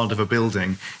facade of a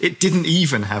building. It didn't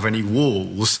even have any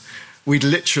walls. We'd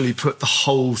literally put the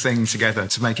whole thing together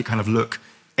to make it kind of look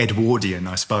Edwardian,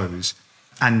 I suppose.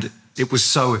 And it was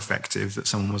so effective that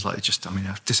someone was like,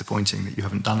 disappointing that you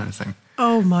haven't done anything.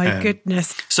 Oh, my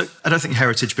goodness. So I don't think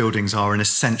heritage buildings are an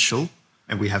essential,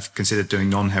 and we have considered doing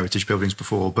non-heritage buildings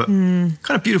before, but kind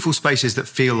of beautiful spaces that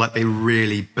feel like they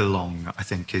really belong, I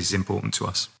think, is important to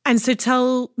us. And so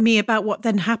tell me about what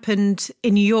then happened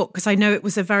in New York, because I know it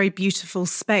was a very beautiful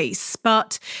space,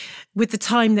 but with the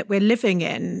time that we're living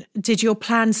in, did your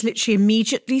plans literally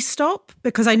immediately stop?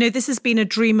 Because I know this has been a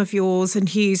dream of yours and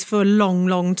Hugh's for a long,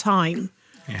 long time.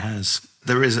 It has.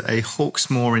 there is a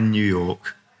Hawksmoor in New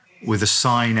York with a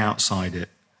sign outside it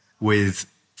with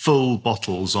full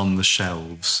bottles on the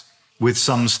shelves, with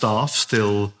some staff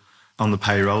still on the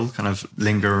payroll, kind of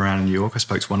linger around in New York. I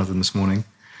spoke to one of them this morning.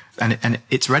 And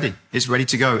it's ready. It's ready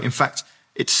to go. In fact,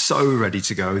 it's so ready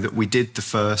to go that we did the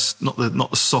first, not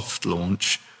the soft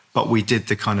launch, but we did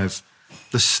the kind of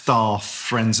the staff,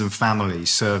 friends and family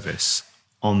service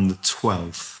on the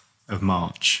 12th of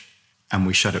March. And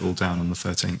we shut it all down on the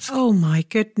 13th. Oh, my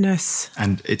goodness.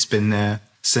 And it's been there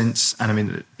since. And I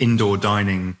mean, indoor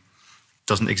dining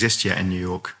doesn't exist yet in New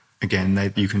York.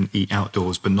 Again, you can eat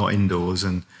outdoors, but not indoors.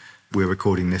 And we're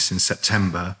recording this in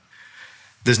September.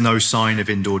 There's no sign of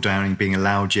indoor dining being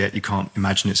allowed yet. You can't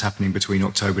imagine it's happening between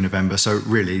October and November. So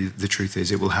really, the truth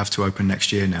is it will have to open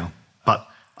next year now. But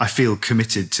I feel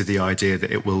committed to the idea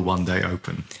that it will one day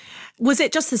open. Was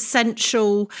it just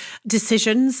essential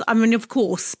decisions? I mean, of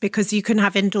course, because you can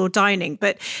have indoor dining,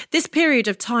 but this period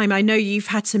of time, I know you've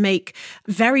had to make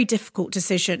very difficult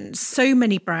decisions. So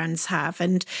many brands have,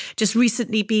 and just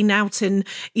recently been out and,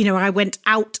 I went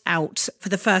out for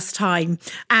the first time,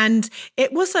 and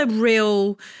it was a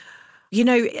real,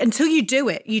 until you do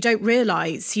it, you don't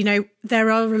realise,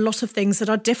 there are a lot of things that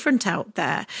are different out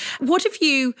there. What have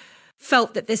you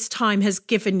felt that this time has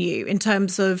given you in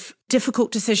terms of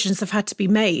difficult decisions that have had to be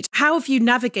made? How have you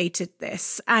navigated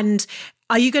this? And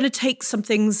are you going to take some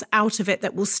things out of it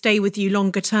that will stay with you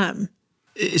longer term?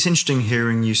 It's interesting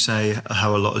hearing you say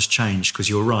how a lot has changed, because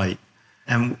you're right.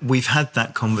 And we've had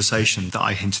that conversation that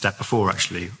I hinted at before,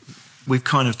 actually. We've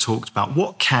kind of talked about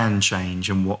what can change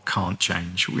and what can't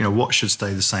change. What should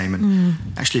stay the same. And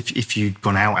actually, if you'd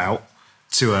gone out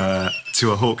to a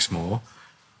Hawksmoor,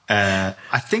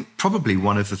 I think probably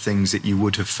one of the things that you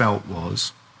would have felt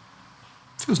was,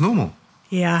 it feels normal.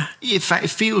 Yeah. In fact, it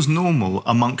feels normal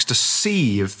amongst a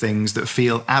sea of things that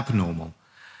feel abnormal.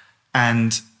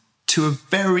 And to a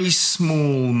very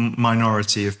small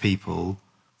minority of people,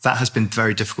 that has been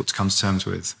very difficult to come to terms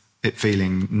with, it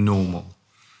feeling normal.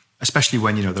 Especially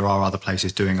when, there are other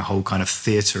places doing a whole kind of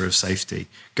theatre of safety,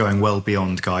 going well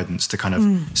beyond guidance to kind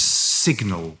of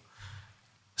signal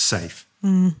safe.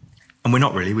 And we're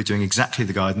not really. We're doing exactly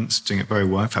the guidance, doing it very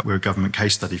well. In fact, we're a government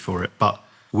case study for it. But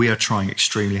we are trying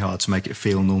extremely hard to make it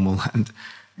feel normal. And,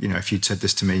 if you'd said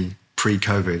this to me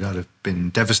pre-COVID, I'd have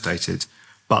been devastated.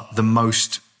 But the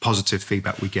most positive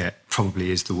feedback we get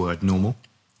probably is the word normal.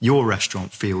 Your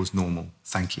restaurant feels normal.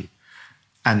 Thank you.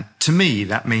 And to me,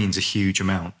 that means a huge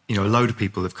amount. A load of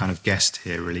people have kind of guessed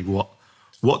here, really,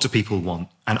 what do people want?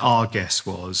 And our guess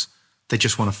was they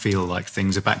just want to feel like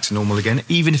things are back to normal again,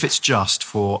 even if it's just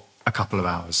for a couple of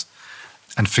hours,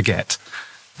 and forget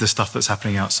the stuff that's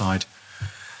happening outside.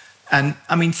 And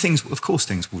I mean, things will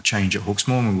change at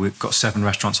Hawksmoor. We've got 7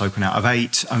 restaurants open out of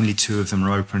 8. Only 2 of them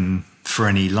are open for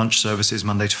any lunch services,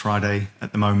 Monday to Friday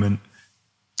at the moment.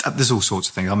 There's all sorts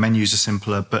of things. Our menus are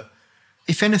simpler, but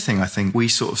if anything, I think we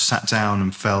sort of sat down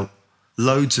and felt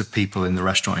loads of people in the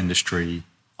restaurant industry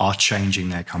are changing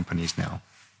their companies now.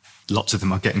 Lots of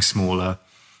them are getting smaller,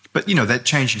 but they're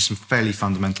changing some fairly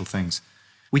fundamental things.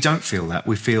 We don't feel that.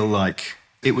 We feel like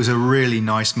it was a really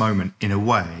nice moment in a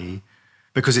way,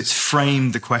 because it's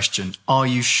framed the question, are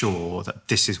you sure that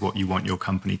this is what you want your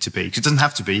company to be? Because it doesn't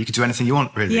have to be. You can do anything you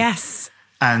want, really. Yes.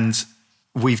 And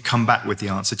we've come back with the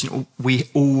answer. We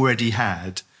already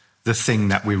had the thing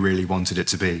that we really wanted it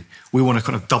to be. We want to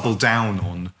kind of double down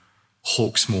on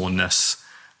Hawksmoor-ness.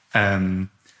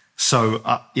 So,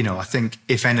 I think,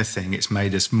 if anything, it's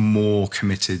made us more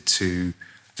committed to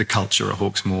the culture at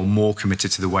Hawksmoor, more committed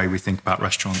to the way we think about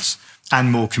restaurants,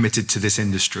 and more committed to this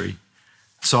industry.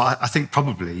 So I think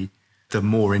probably the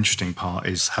more interesting part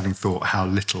is having thought how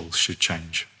little should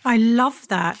change. I love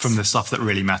that. From the stuff that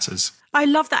really matters. I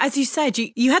love that. As you said,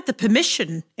 you had the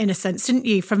permission, in a sense, didn't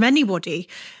you, from anybody,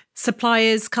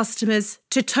 suppliers, customers,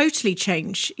 to totally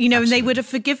change, Absolutely. And they would have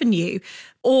forgiven you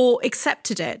or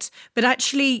accepted it. But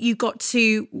actually you got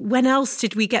to, when else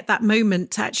did we get that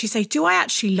moment to actually say, do I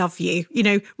actually love you?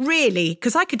 Really?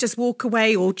 Because I could just walk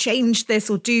away or change this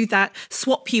or do that,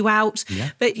 swap you out.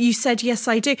 Yeah. But you said, yes,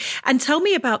 I do. And tell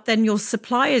me about then your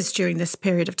suppliers during this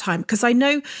period of time. Because I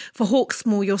know for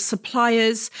Hawksmoor, your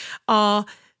suppliers are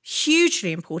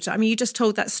hugely important. I mean, you just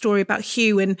told that story about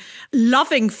Hugh and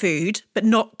loving food, but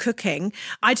not cooking.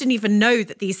 I didn't even know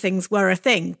that these things were a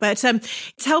thing. But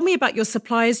tell me about your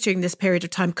suppliers during this period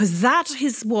of time, because that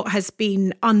is what has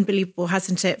been unbelievable,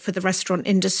 hasn't it, for the restaurant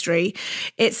industry?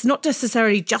 It's not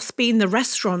necessarily just been the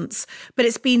restaurants, but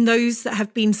it's been those that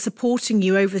have been supporting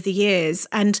you over the years.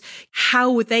 And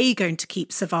how are they going to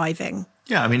keep surviving?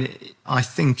 Yeah, I mean, I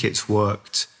think it's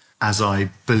worked as I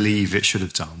believe it should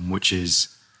have done, which is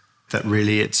that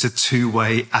really it's a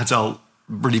two-way adult,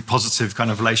 really positive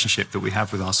kind of relationship that we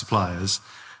have with our suppliers.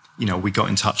 You know, we got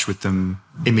in touch with them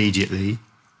immediately.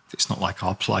 It's not like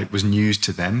our plight was news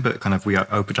to them, but kind of we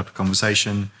opened up a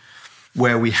conversation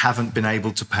where we haven't been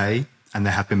able to pay. And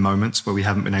there have been moments where we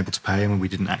haven't been able to pay and when we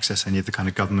didn't access any of the kind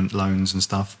of government loans and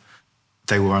stuff.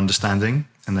 They were understanding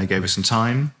and they gave us some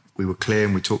time. We were clear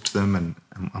and we talked to them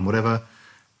and whatever.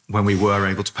 When we were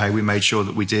able to pay, we made sure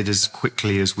that we did as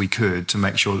quickly as we could to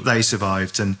make sure that they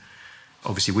survived. And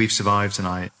obviously we've survived, and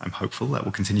I'm hopeful that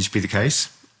will continue to be the case,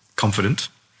 confident.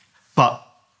 But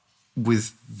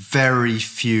with very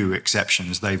few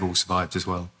exceptions, they've all survived as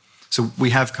well. So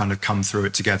we have kind of come through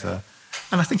it together.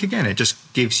 And I think, again, it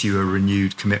just gives you a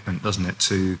renewed commitment, doesn't it,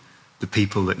 to the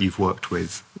people that you've worked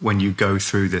with when you go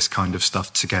through this kind of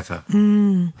stuff together.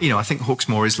 You know, I think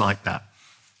Hawksmoor is like that.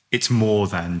 It's more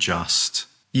than just,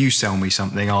 you sell me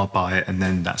something, I'll buy it, and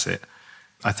then that's it.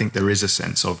 I think there is a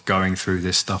sense of going through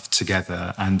this stuff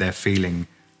together and they're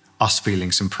us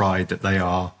feeling some pride that they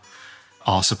are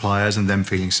our suppliers and them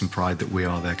feeling some pride that we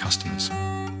are their customers.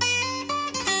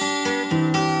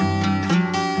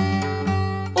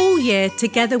 Year,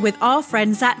 together with our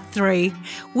friends at 3,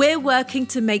 we're working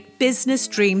to make business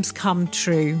dreams come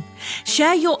true.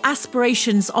 Share your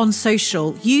aspirations on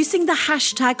social using the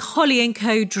hashtag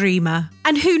Holly&Co Dreamer.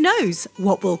 And who knows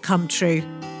what will come true.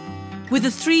 With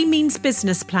the 3 Means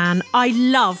business plan, I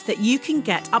love that you can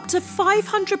get up to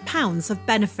 £500 of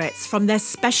benefits from their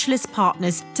specialist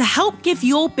partners to help give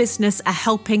your business a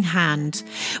helping hand.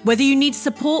 Whether you need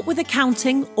support with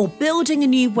accounting or building a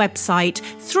new website,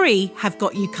 3 have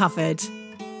got you covered.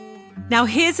 Now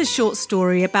here's a short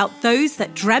story about those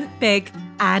that dreamt big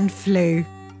and flew.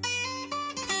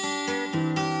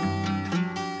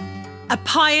 A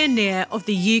pioneer of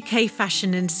the UK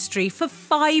fashion industry for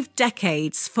 5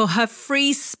 decades for her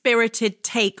free-spirited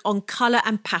take on colour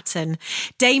and pattern,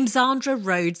 Dame Zandra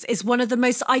Rhodes is one of the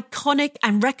most iconic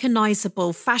and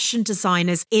recognisable fashion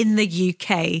designers in the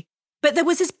UK. But there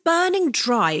was this burning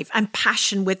drive and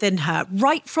passion within her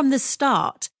right from the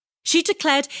start. She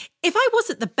declared, if I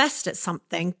wasn't the best at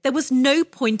something, there was no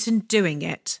point in doing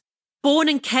it. Born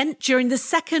in Kent during the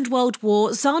Second World War,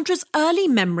 Zandra's early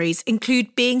memories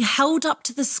include being held up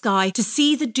to the sky to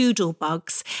see the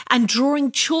doodlebugs and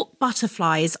drawing chalk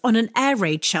butterflies on an air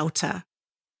raid shelter.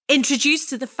 Introduced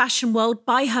to the fashion world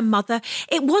by her mother,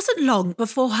 it wasn't long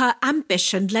before her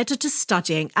ambition led her to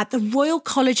studying at the Royal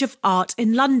College of Art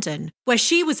in London, where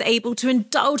she was able to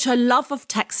indulge her love of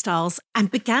textiles and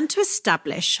began to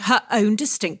establish her own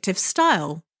distinctive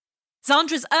style.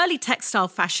 Zandra's early textile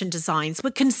fashion designs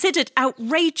were considered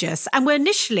outrageous and were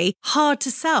initially hard to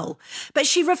sell, but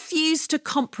she refused to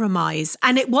compromise,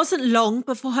 and it wasn't long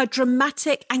before her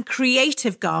dramatic and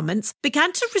creative garments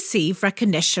began to receive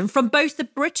recognition from both the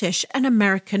British and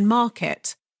American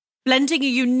market. Blending a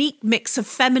unique mix of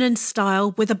feminine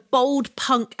style with a bold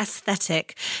punk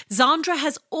aesthetic, Zandra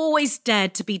has always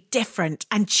dared to be different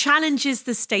and challenges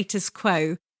the status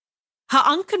quo. Her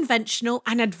unconventional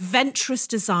and adventurous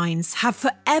designs have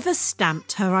forever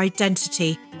stamped her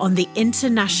identity on the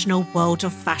international world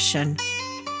of fashion.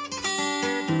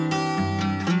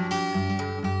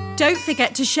 Don't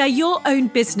forget to share your own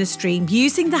business dream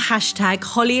using the hashtag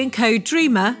Holly&Co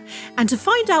Dreamer. And to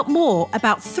find out more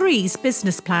about 3's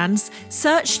business plans,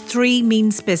 search 3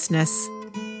 Means Business.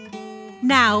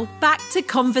 Now, back to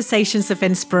Conversations of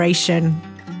Inspiration.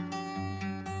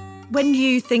 When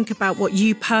you think about what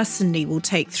you personally will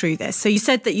take through this, so you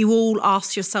said that you all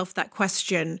asked yourself that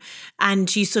question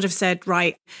and you sort of said,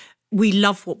 right, we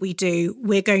love what we do,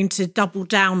 we're going to double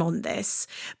down on this.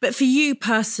 But for you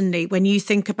personally, when you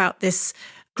think about this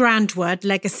grand word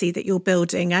legacy that you're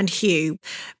building, and Hugh,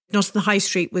 Not on the High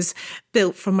Street was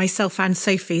built from myself and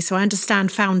Sophie, so I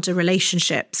understand founder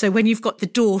relationship. So when you've got the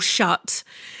door shut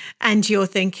and you're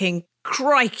thinking,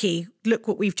 crikey, look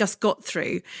what we've just got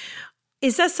through.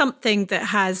 Is there something that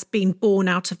has been born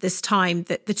out of this time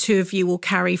that the two of you will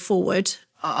carry forward?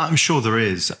 I'm sure there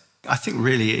is. I think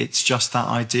really it's just that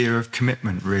idea of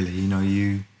commitment, really. You know,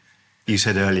 you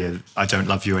said earlier, I don't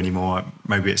love you anymore,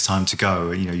 maybe it's time to go.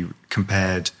 You know, you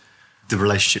compared the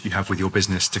relationship you have with your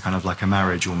business to kind of like a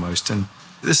marriage almost. And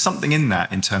there's something in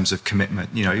that in terms of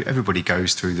commitment. You know, everybody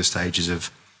goes through the stages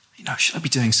of, you know, should I be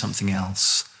doing something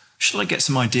else? Should I get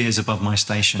some ideas above my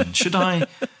station? Should I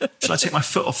take my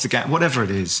foot off the gas? Whatever it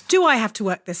is. Do I have to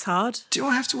work this hard? Do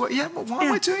I have to work? Yeah, well, why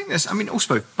am I doing this? I mean,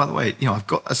 also, by the way, you know, I've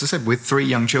got, as I said, with 3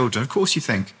 young children, of course you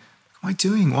think, what am I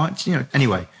doing? What? You know,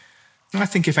 anyway, I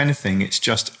think if anything, it's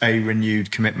just a renewed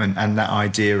commitment and that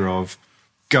idea of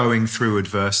going through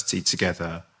adversity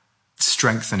together,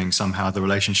 strengthening somehow the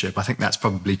relationship. I think that's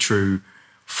probably true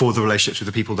for the relationships with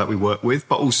the people that we work with,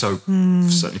 but also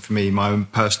certainly for me, my own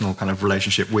personal kind of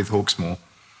relationship with Hawksmoor.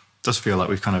 Does feel like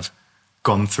we've kind of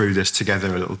gone through this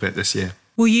together a little bit this year.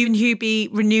 Will you and Hugh be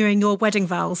renewing your wedding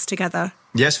vows together?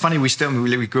 Yeah, it's funny.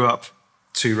 We grew up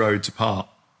 2 roads apart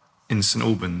in St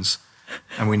Albans,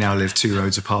 and we now live 2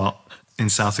 roads apart in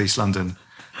southeast London.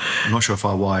 I'm not sure if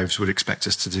our wives would expect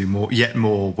us to do yet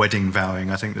more wedding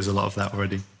vowing. I think there's a lot of that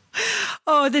already.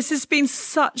 Oh, this has been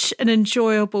such an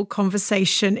enjoyable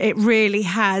conversation. It really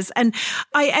has. And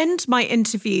I end my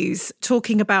interviews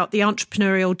talking about the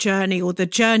entrepreneurial journey or the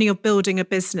journey of building a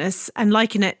business and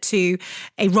liken it to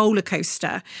a roller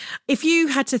coaster. If you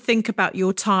had to think about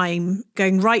your time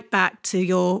going right back to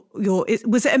your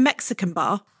was it a Mexican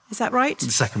bar? Is that right?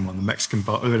 The second one, the Mexican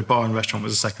bar, the bar and restaurant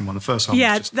was the second one. The first one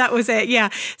yeah, was just... that was it. Yeah.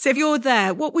 So if you're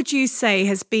there, what would you say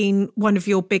has been one of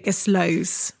your biggest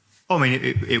lows? I mean,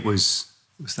 it was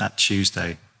that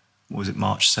Tuesday, what was it,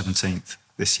 March 17th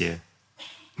this year.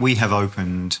 We have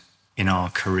opened in our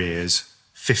careers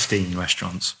 15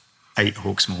 restaurants, 8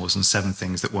 Hawksmoors and 7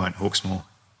 things that weren't Hawksmoor.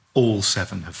 All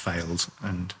 7 have failed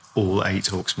and all 8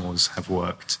 Hawksmoors have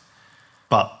worked.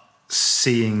 But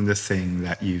seeing the thing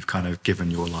that you've kind of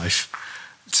given your life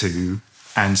to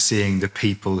and seeing the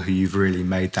people who you've really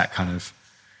made that kind of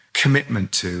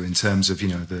commitment to in terms of,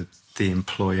 the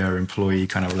employer-employee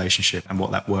kind of relationship and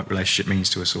what that work relationship means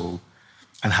to us all,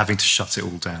 and having to shut it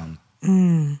all down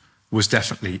was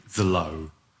definitely the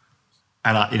low.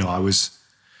 And I was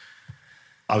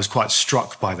quite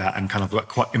struck by that and kind of like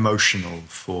quite emotional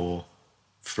for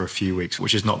a few weeks,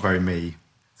 which is not very me.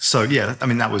 So yeah, I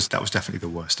mean that was definitely the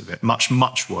worst of it. Much,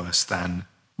 much worse than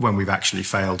when we've actually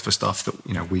failed for stuff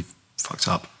that we've fucked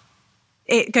up.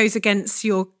 It goes against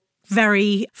your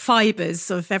very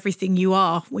fibres of everything you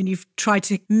are when you've tried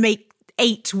to make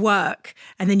 8 work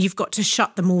and then you've got to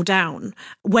shut them all down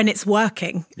when it's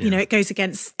working. Yeah. It goes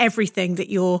against everything that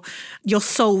your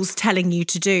soul's telling you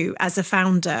to do as a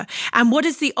founder. And what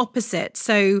is the opposite?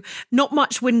 So not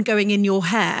much wind going in your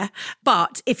hair,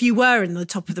 but if you were in the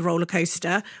top of the roller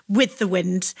coaster with the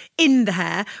wind in the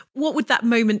hair, what would that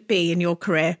moment be in your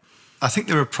career? I think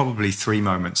there are probably 3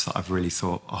 moments that I've really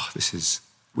thought,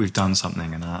 we've done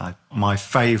something. And my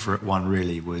favourite one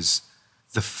really was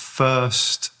the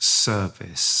first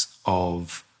service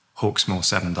of Hawksmoor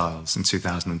 7 Dials in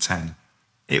 2010.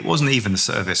 It wasn't even the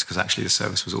service, because actually the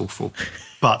service was awful.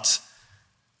 But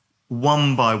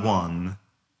one by one,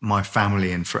 my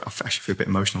family and I actually feel a bit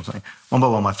emotional. One by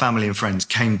one, my family and friends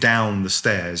came down the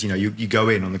stairs. You go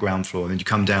in on the ground floor, and then you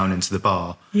come down into the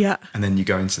bar. Yeah. And then you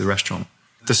go into the restaurant.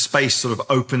 The space sort of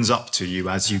opens up to you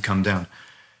as you come down.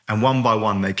 And one by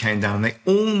one, they came down and they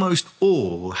almost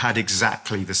all had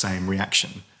exactly the same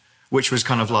reaction, which was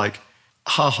kind of like,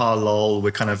 ha ha, lol,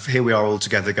 here we are all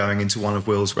together going into one of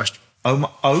Will's restaurants.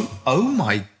 Oh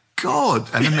my God.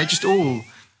 And then they just all,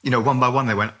 one by one,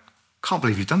 they went, can't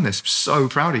believe you've done this. I'm so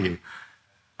proud of you.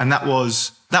 And that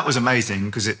was amazing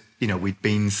because we'd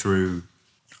been through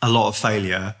a lot of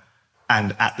failure.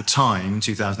 And at the time,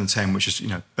 2010, which is,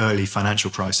 early financial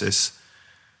crisis,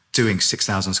 doing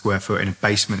 6,000 square foot in a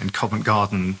basement in Covent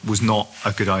Garden was not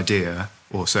a good idea,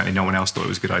 or certainly no one else thought it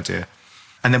was a good idea.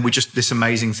 And then this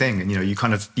amazing thing, and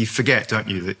you forget, don't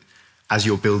you, that as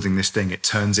you're building this thing, it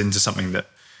turns into something that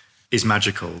is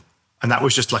magical. And that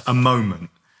was just like a moment,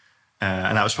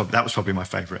 and that was probably my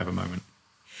favourite ever moment.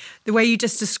 The way you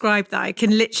just described that, I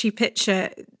can literally picture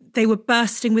they were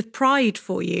bursting with pride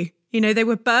for you. They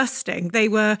were bursting.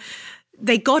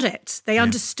 They got it. They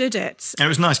understood it. And it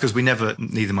was nice because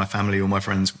neither my family or my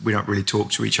friends, we don't really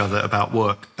talk to each other about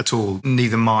work at all,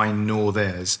 neither mine nor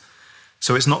theirs.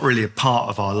 So it's not really a part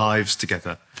of our lives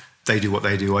together. They do what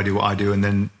they do, I do what I do, and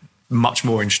then much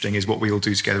more interesting is what we all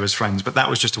do together as friends. But that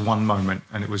was just one moment,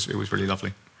 and it was really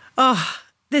lovely. Oh,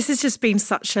 this has just been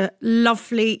such a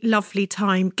lovely, lovely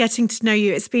time getting to know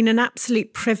you. It's been an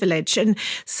absolute privilege, and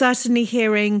certainly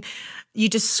hearing you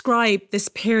describe this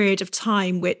period of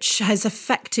time which has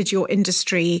affected your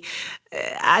industry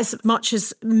as much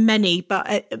as many,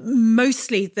 but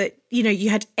mostly that, you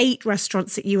had 8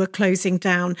 restaurants that you were closing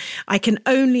down. I can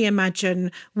only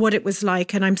imagine what it was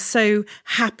like. And I'm so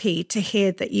happy to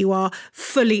hear that you are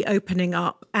fully opening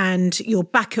up and you're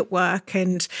back at work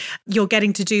and you're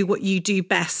getting to do what you do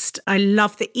best. I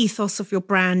love the ethos of your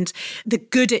brand, the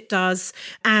good it does.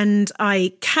 And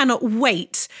I cannot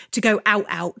wait to go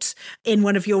out in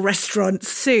one of your restaurants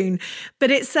soon. But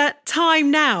it's that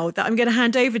time now that I'm going to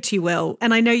hand over to you, Will.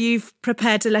 And I know you've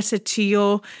prepared a letter to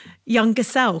your younger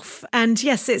self. And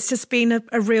yes, it's just been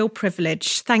a real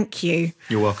privilege. Thank you.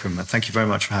 You're welcome. And thank you very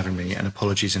much for having me. And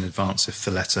apologies in advance if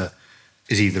the letter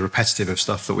is either repetitive of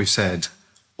stuff that we've said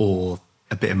or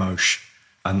a bit emotion.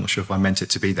 I'm not sure if I meant it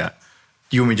to be that.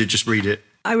 Do you want me to just read it?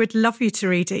 I would love you to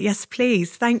read it. Yes,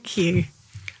 please. Thank you.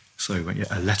 So, yeah,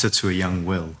 a letter to a young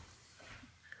Will.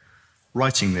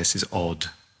 Writing this is odd.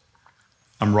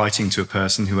 I'm writing to a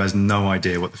person who has no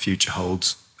idea what the future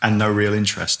holds and no real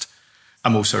interest.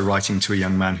 I'm also writing to a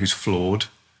young man who's flawed.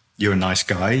 You're a nice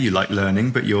guy, you like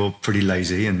learning, but you're pretty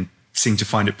lazy and seem to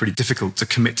find it pretty difficult to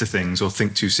commit to things or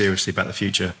think too seriously about the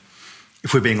future.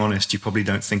 If we're being honest, you probably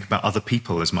don't think about other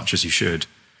people as much as you should.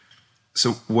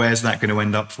 So where's that going to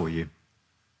end up for you?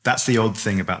 That's the odd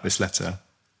thing about this letter.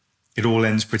 It all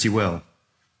ends pretty well.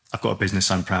 I've got a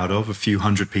business I'm proud of, a few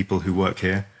hundred people who work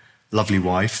here, lovely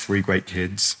wife, 3 great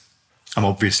kids. I'm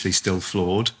obviously still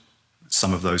flawed.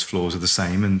 Some of those flaws are the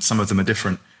same and some of them are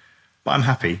different. But I'm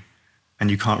happy, and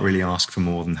you can't really ask for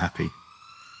more than happy.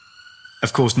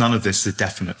 Of course, none of this is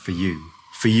definite for you.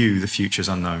 For you, the future's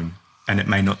unknown, and it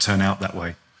may not turn out that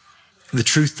way. The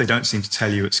truth they don't seem to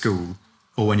tell you at school,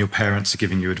 or when your parents are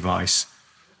giving you advice,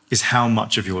 is how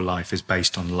much of your life is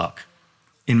based on luck.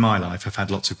 In my life, I've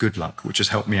had lots of good luck, which has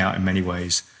helped me out in many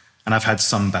ways, and I've had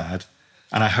some bad,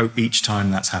 and I hope each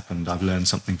time that's happened, I've learned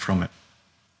something from it.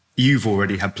 You've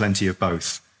already had plenty of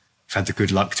both. You've had the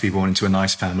good luck to be born into a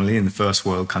nice family in the first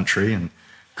world country, and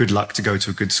good luck to go to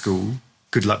a good school,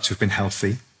 good luck to have been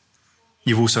healthy.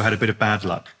 You've also had a bit of bad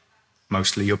luck,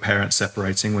 mostly your parents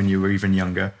separating when you were even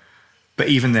younger, but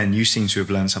even then you seem to have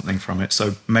learned something from it,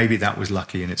 so maybe that was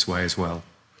lucky in its way as well.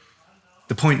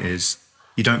 The point is,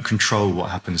 you don't control what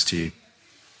happens to you.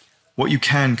 What you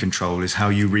can control is how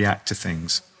you react to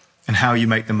things, and how you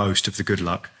make the most of the good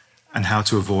luck, and how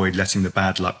to avoid letting the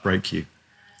bad luck break you.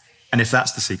 And if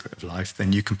that's the secret of life,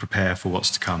 then you can prepare for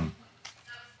what's to come.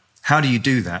 How do you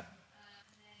do that?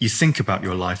 You think about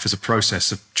your life as a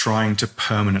process of trying to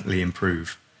permanently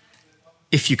improve.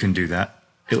 If you can do that,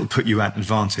 it'll put you at an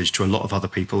advantage to a lot of other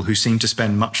people who seem to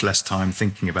spend much less time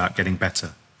thinking about getting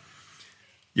better.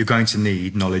 You're going to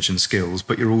need knowledge and skills,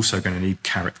 but you're also going to need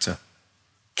character.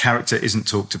 Character isn't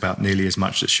talked about nearly as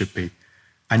much as it should be,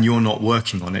 and you're not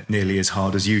working on it nearly as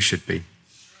hard as you should be.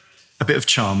 A bit of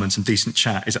charm and some decent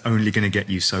chat is only going to get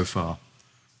you so far.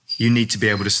 You need to be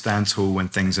able to stand tall when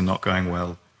things are not going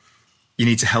well. You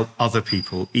need to help other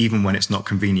people even when it's not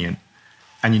convenient.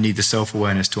 And you need the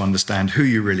self-awareness to understand who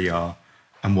you really are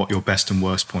and what your best and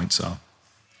worst points are.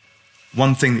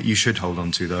 One thing that you should hold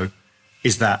on to, though,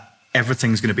 is that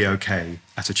everything's going to be okay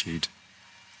attitude.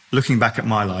 Looking back at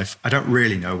my life, I don't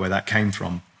really know where that came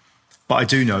from, but I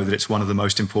do know that it's one of the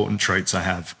most important traits I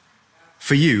have.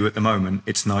 For you, at the moment,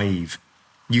 it's naive.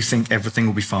 You think everything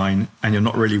will be fine, and you're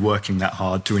not really working that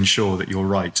hard to ensure that you're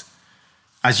right.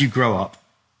 As you grow up,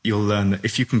 you'll learn that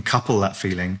if you can couple that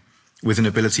feeling with an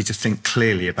ability to think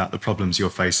clearly about the problems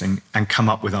you're facing and come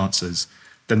up with answers,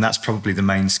 then that's probably the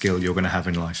main skill you're going to have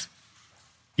in life.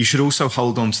 You should also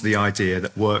hold on to the idea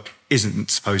that work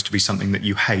isn't supposed to be something that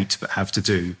you hate but have to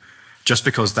do, just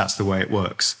because that's the way it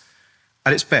works.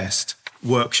 At its best,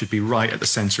 work should be right at the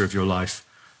centre of your life,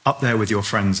 up there with your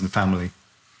friends and family.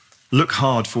 Look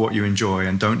hard for what you enjoy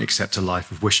and don't accept a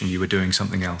life of wishing you were doing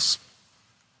something else.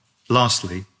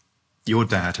 Lastly, your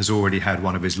dad has already had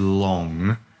one of his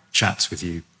long chats with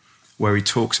you, where he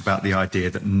talks about the idea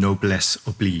that noblesse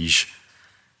oblige.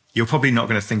 You're probably not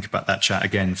going to think about that chat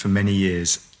again for many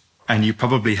years, and you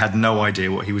probably had no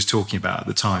idea what he was talking about at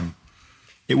the time.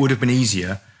 It would have been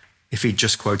easier if he'd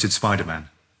just quoted Spider-Man.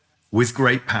 With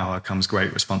great power comes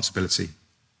great responsibility.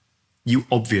 You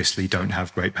obviously don't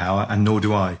have great power, and nor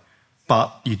do I,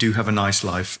 but you do have a nice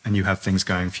life and you have things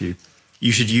going for you.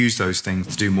 You should use those things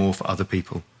to do more for other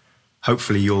people.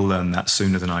 Hopefully you'll learn that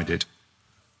sooner than I did.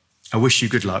 I wish you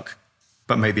good luck,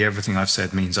 but maybe everything I've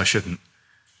said means I shouldn't.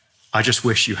 I just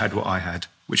wish you had what I had,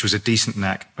 which was a decent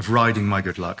knack of riding my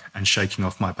good luck and shaking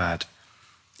off my bad.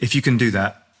 If you can do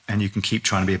that, and you can keep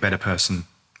trying to be a better person,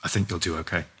 I think you'll do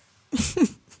okay.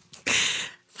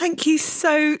 Thank you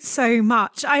so, so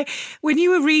much. When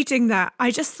you were reading that, I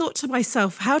just thought to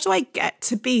myself, how do I get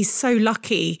to be so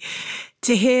lucky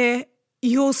to hear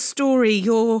your story,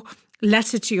 your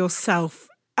letter to yourself,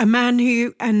 a man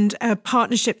who and a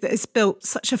partnership that has built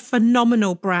such a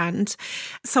phenomenal brand,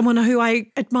 someone who I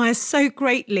admire so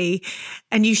greatly,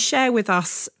 and you share with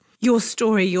us your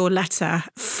story, your letter,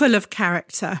 full of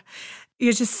character.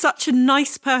 You're just such a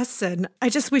nice person. I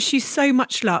just wish you so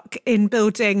much luck in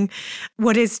building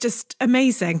what is just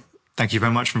amazing. Thank you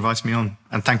very much for inviting me on.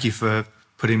 And thank you for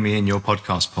putting me in your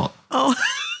podcast pot. Oh,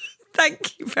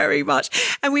 thank you very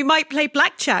much. And we might play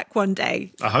blackjack one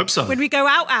day. I hope so. When we go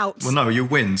out. Well, no, you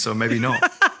win, so maybe not.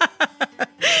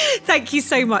 Thank you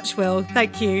so much, Will.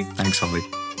 Thank you. Thanks, Holly.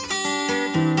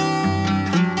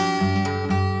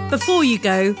 Before you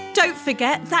go, don't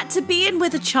forget that to be in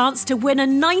with a chance to win a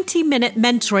 90-minute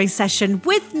mentoring session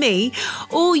with me,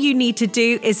 all you need to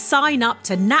do is sign up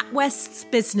to NatWest's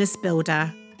Business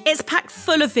Builder. It's packed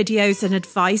full of videos and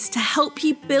advice to help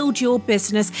you build your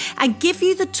business and give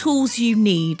you the tools you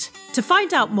need. To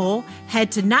find out more, head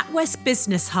to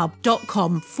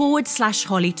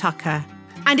natwestbusinesshub.com/Holly Tucker.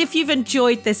 And if you've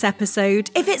enjoyed this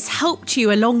episode, if it's helped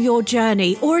you along your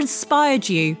journey or inspired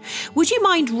you, would you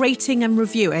mind rating and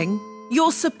reviewing?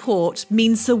 Your support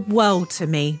means the world to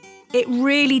me. It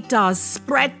really does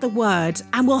spread the word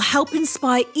and will help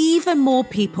inspire even more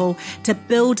people to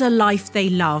build a life they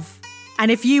love.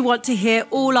 And if you want to hear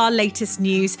all our latest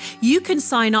news, you can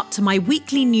sign up to my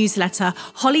weekly newsletter,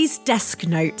 Holly's Desk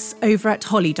Notes, over at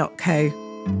holly.co.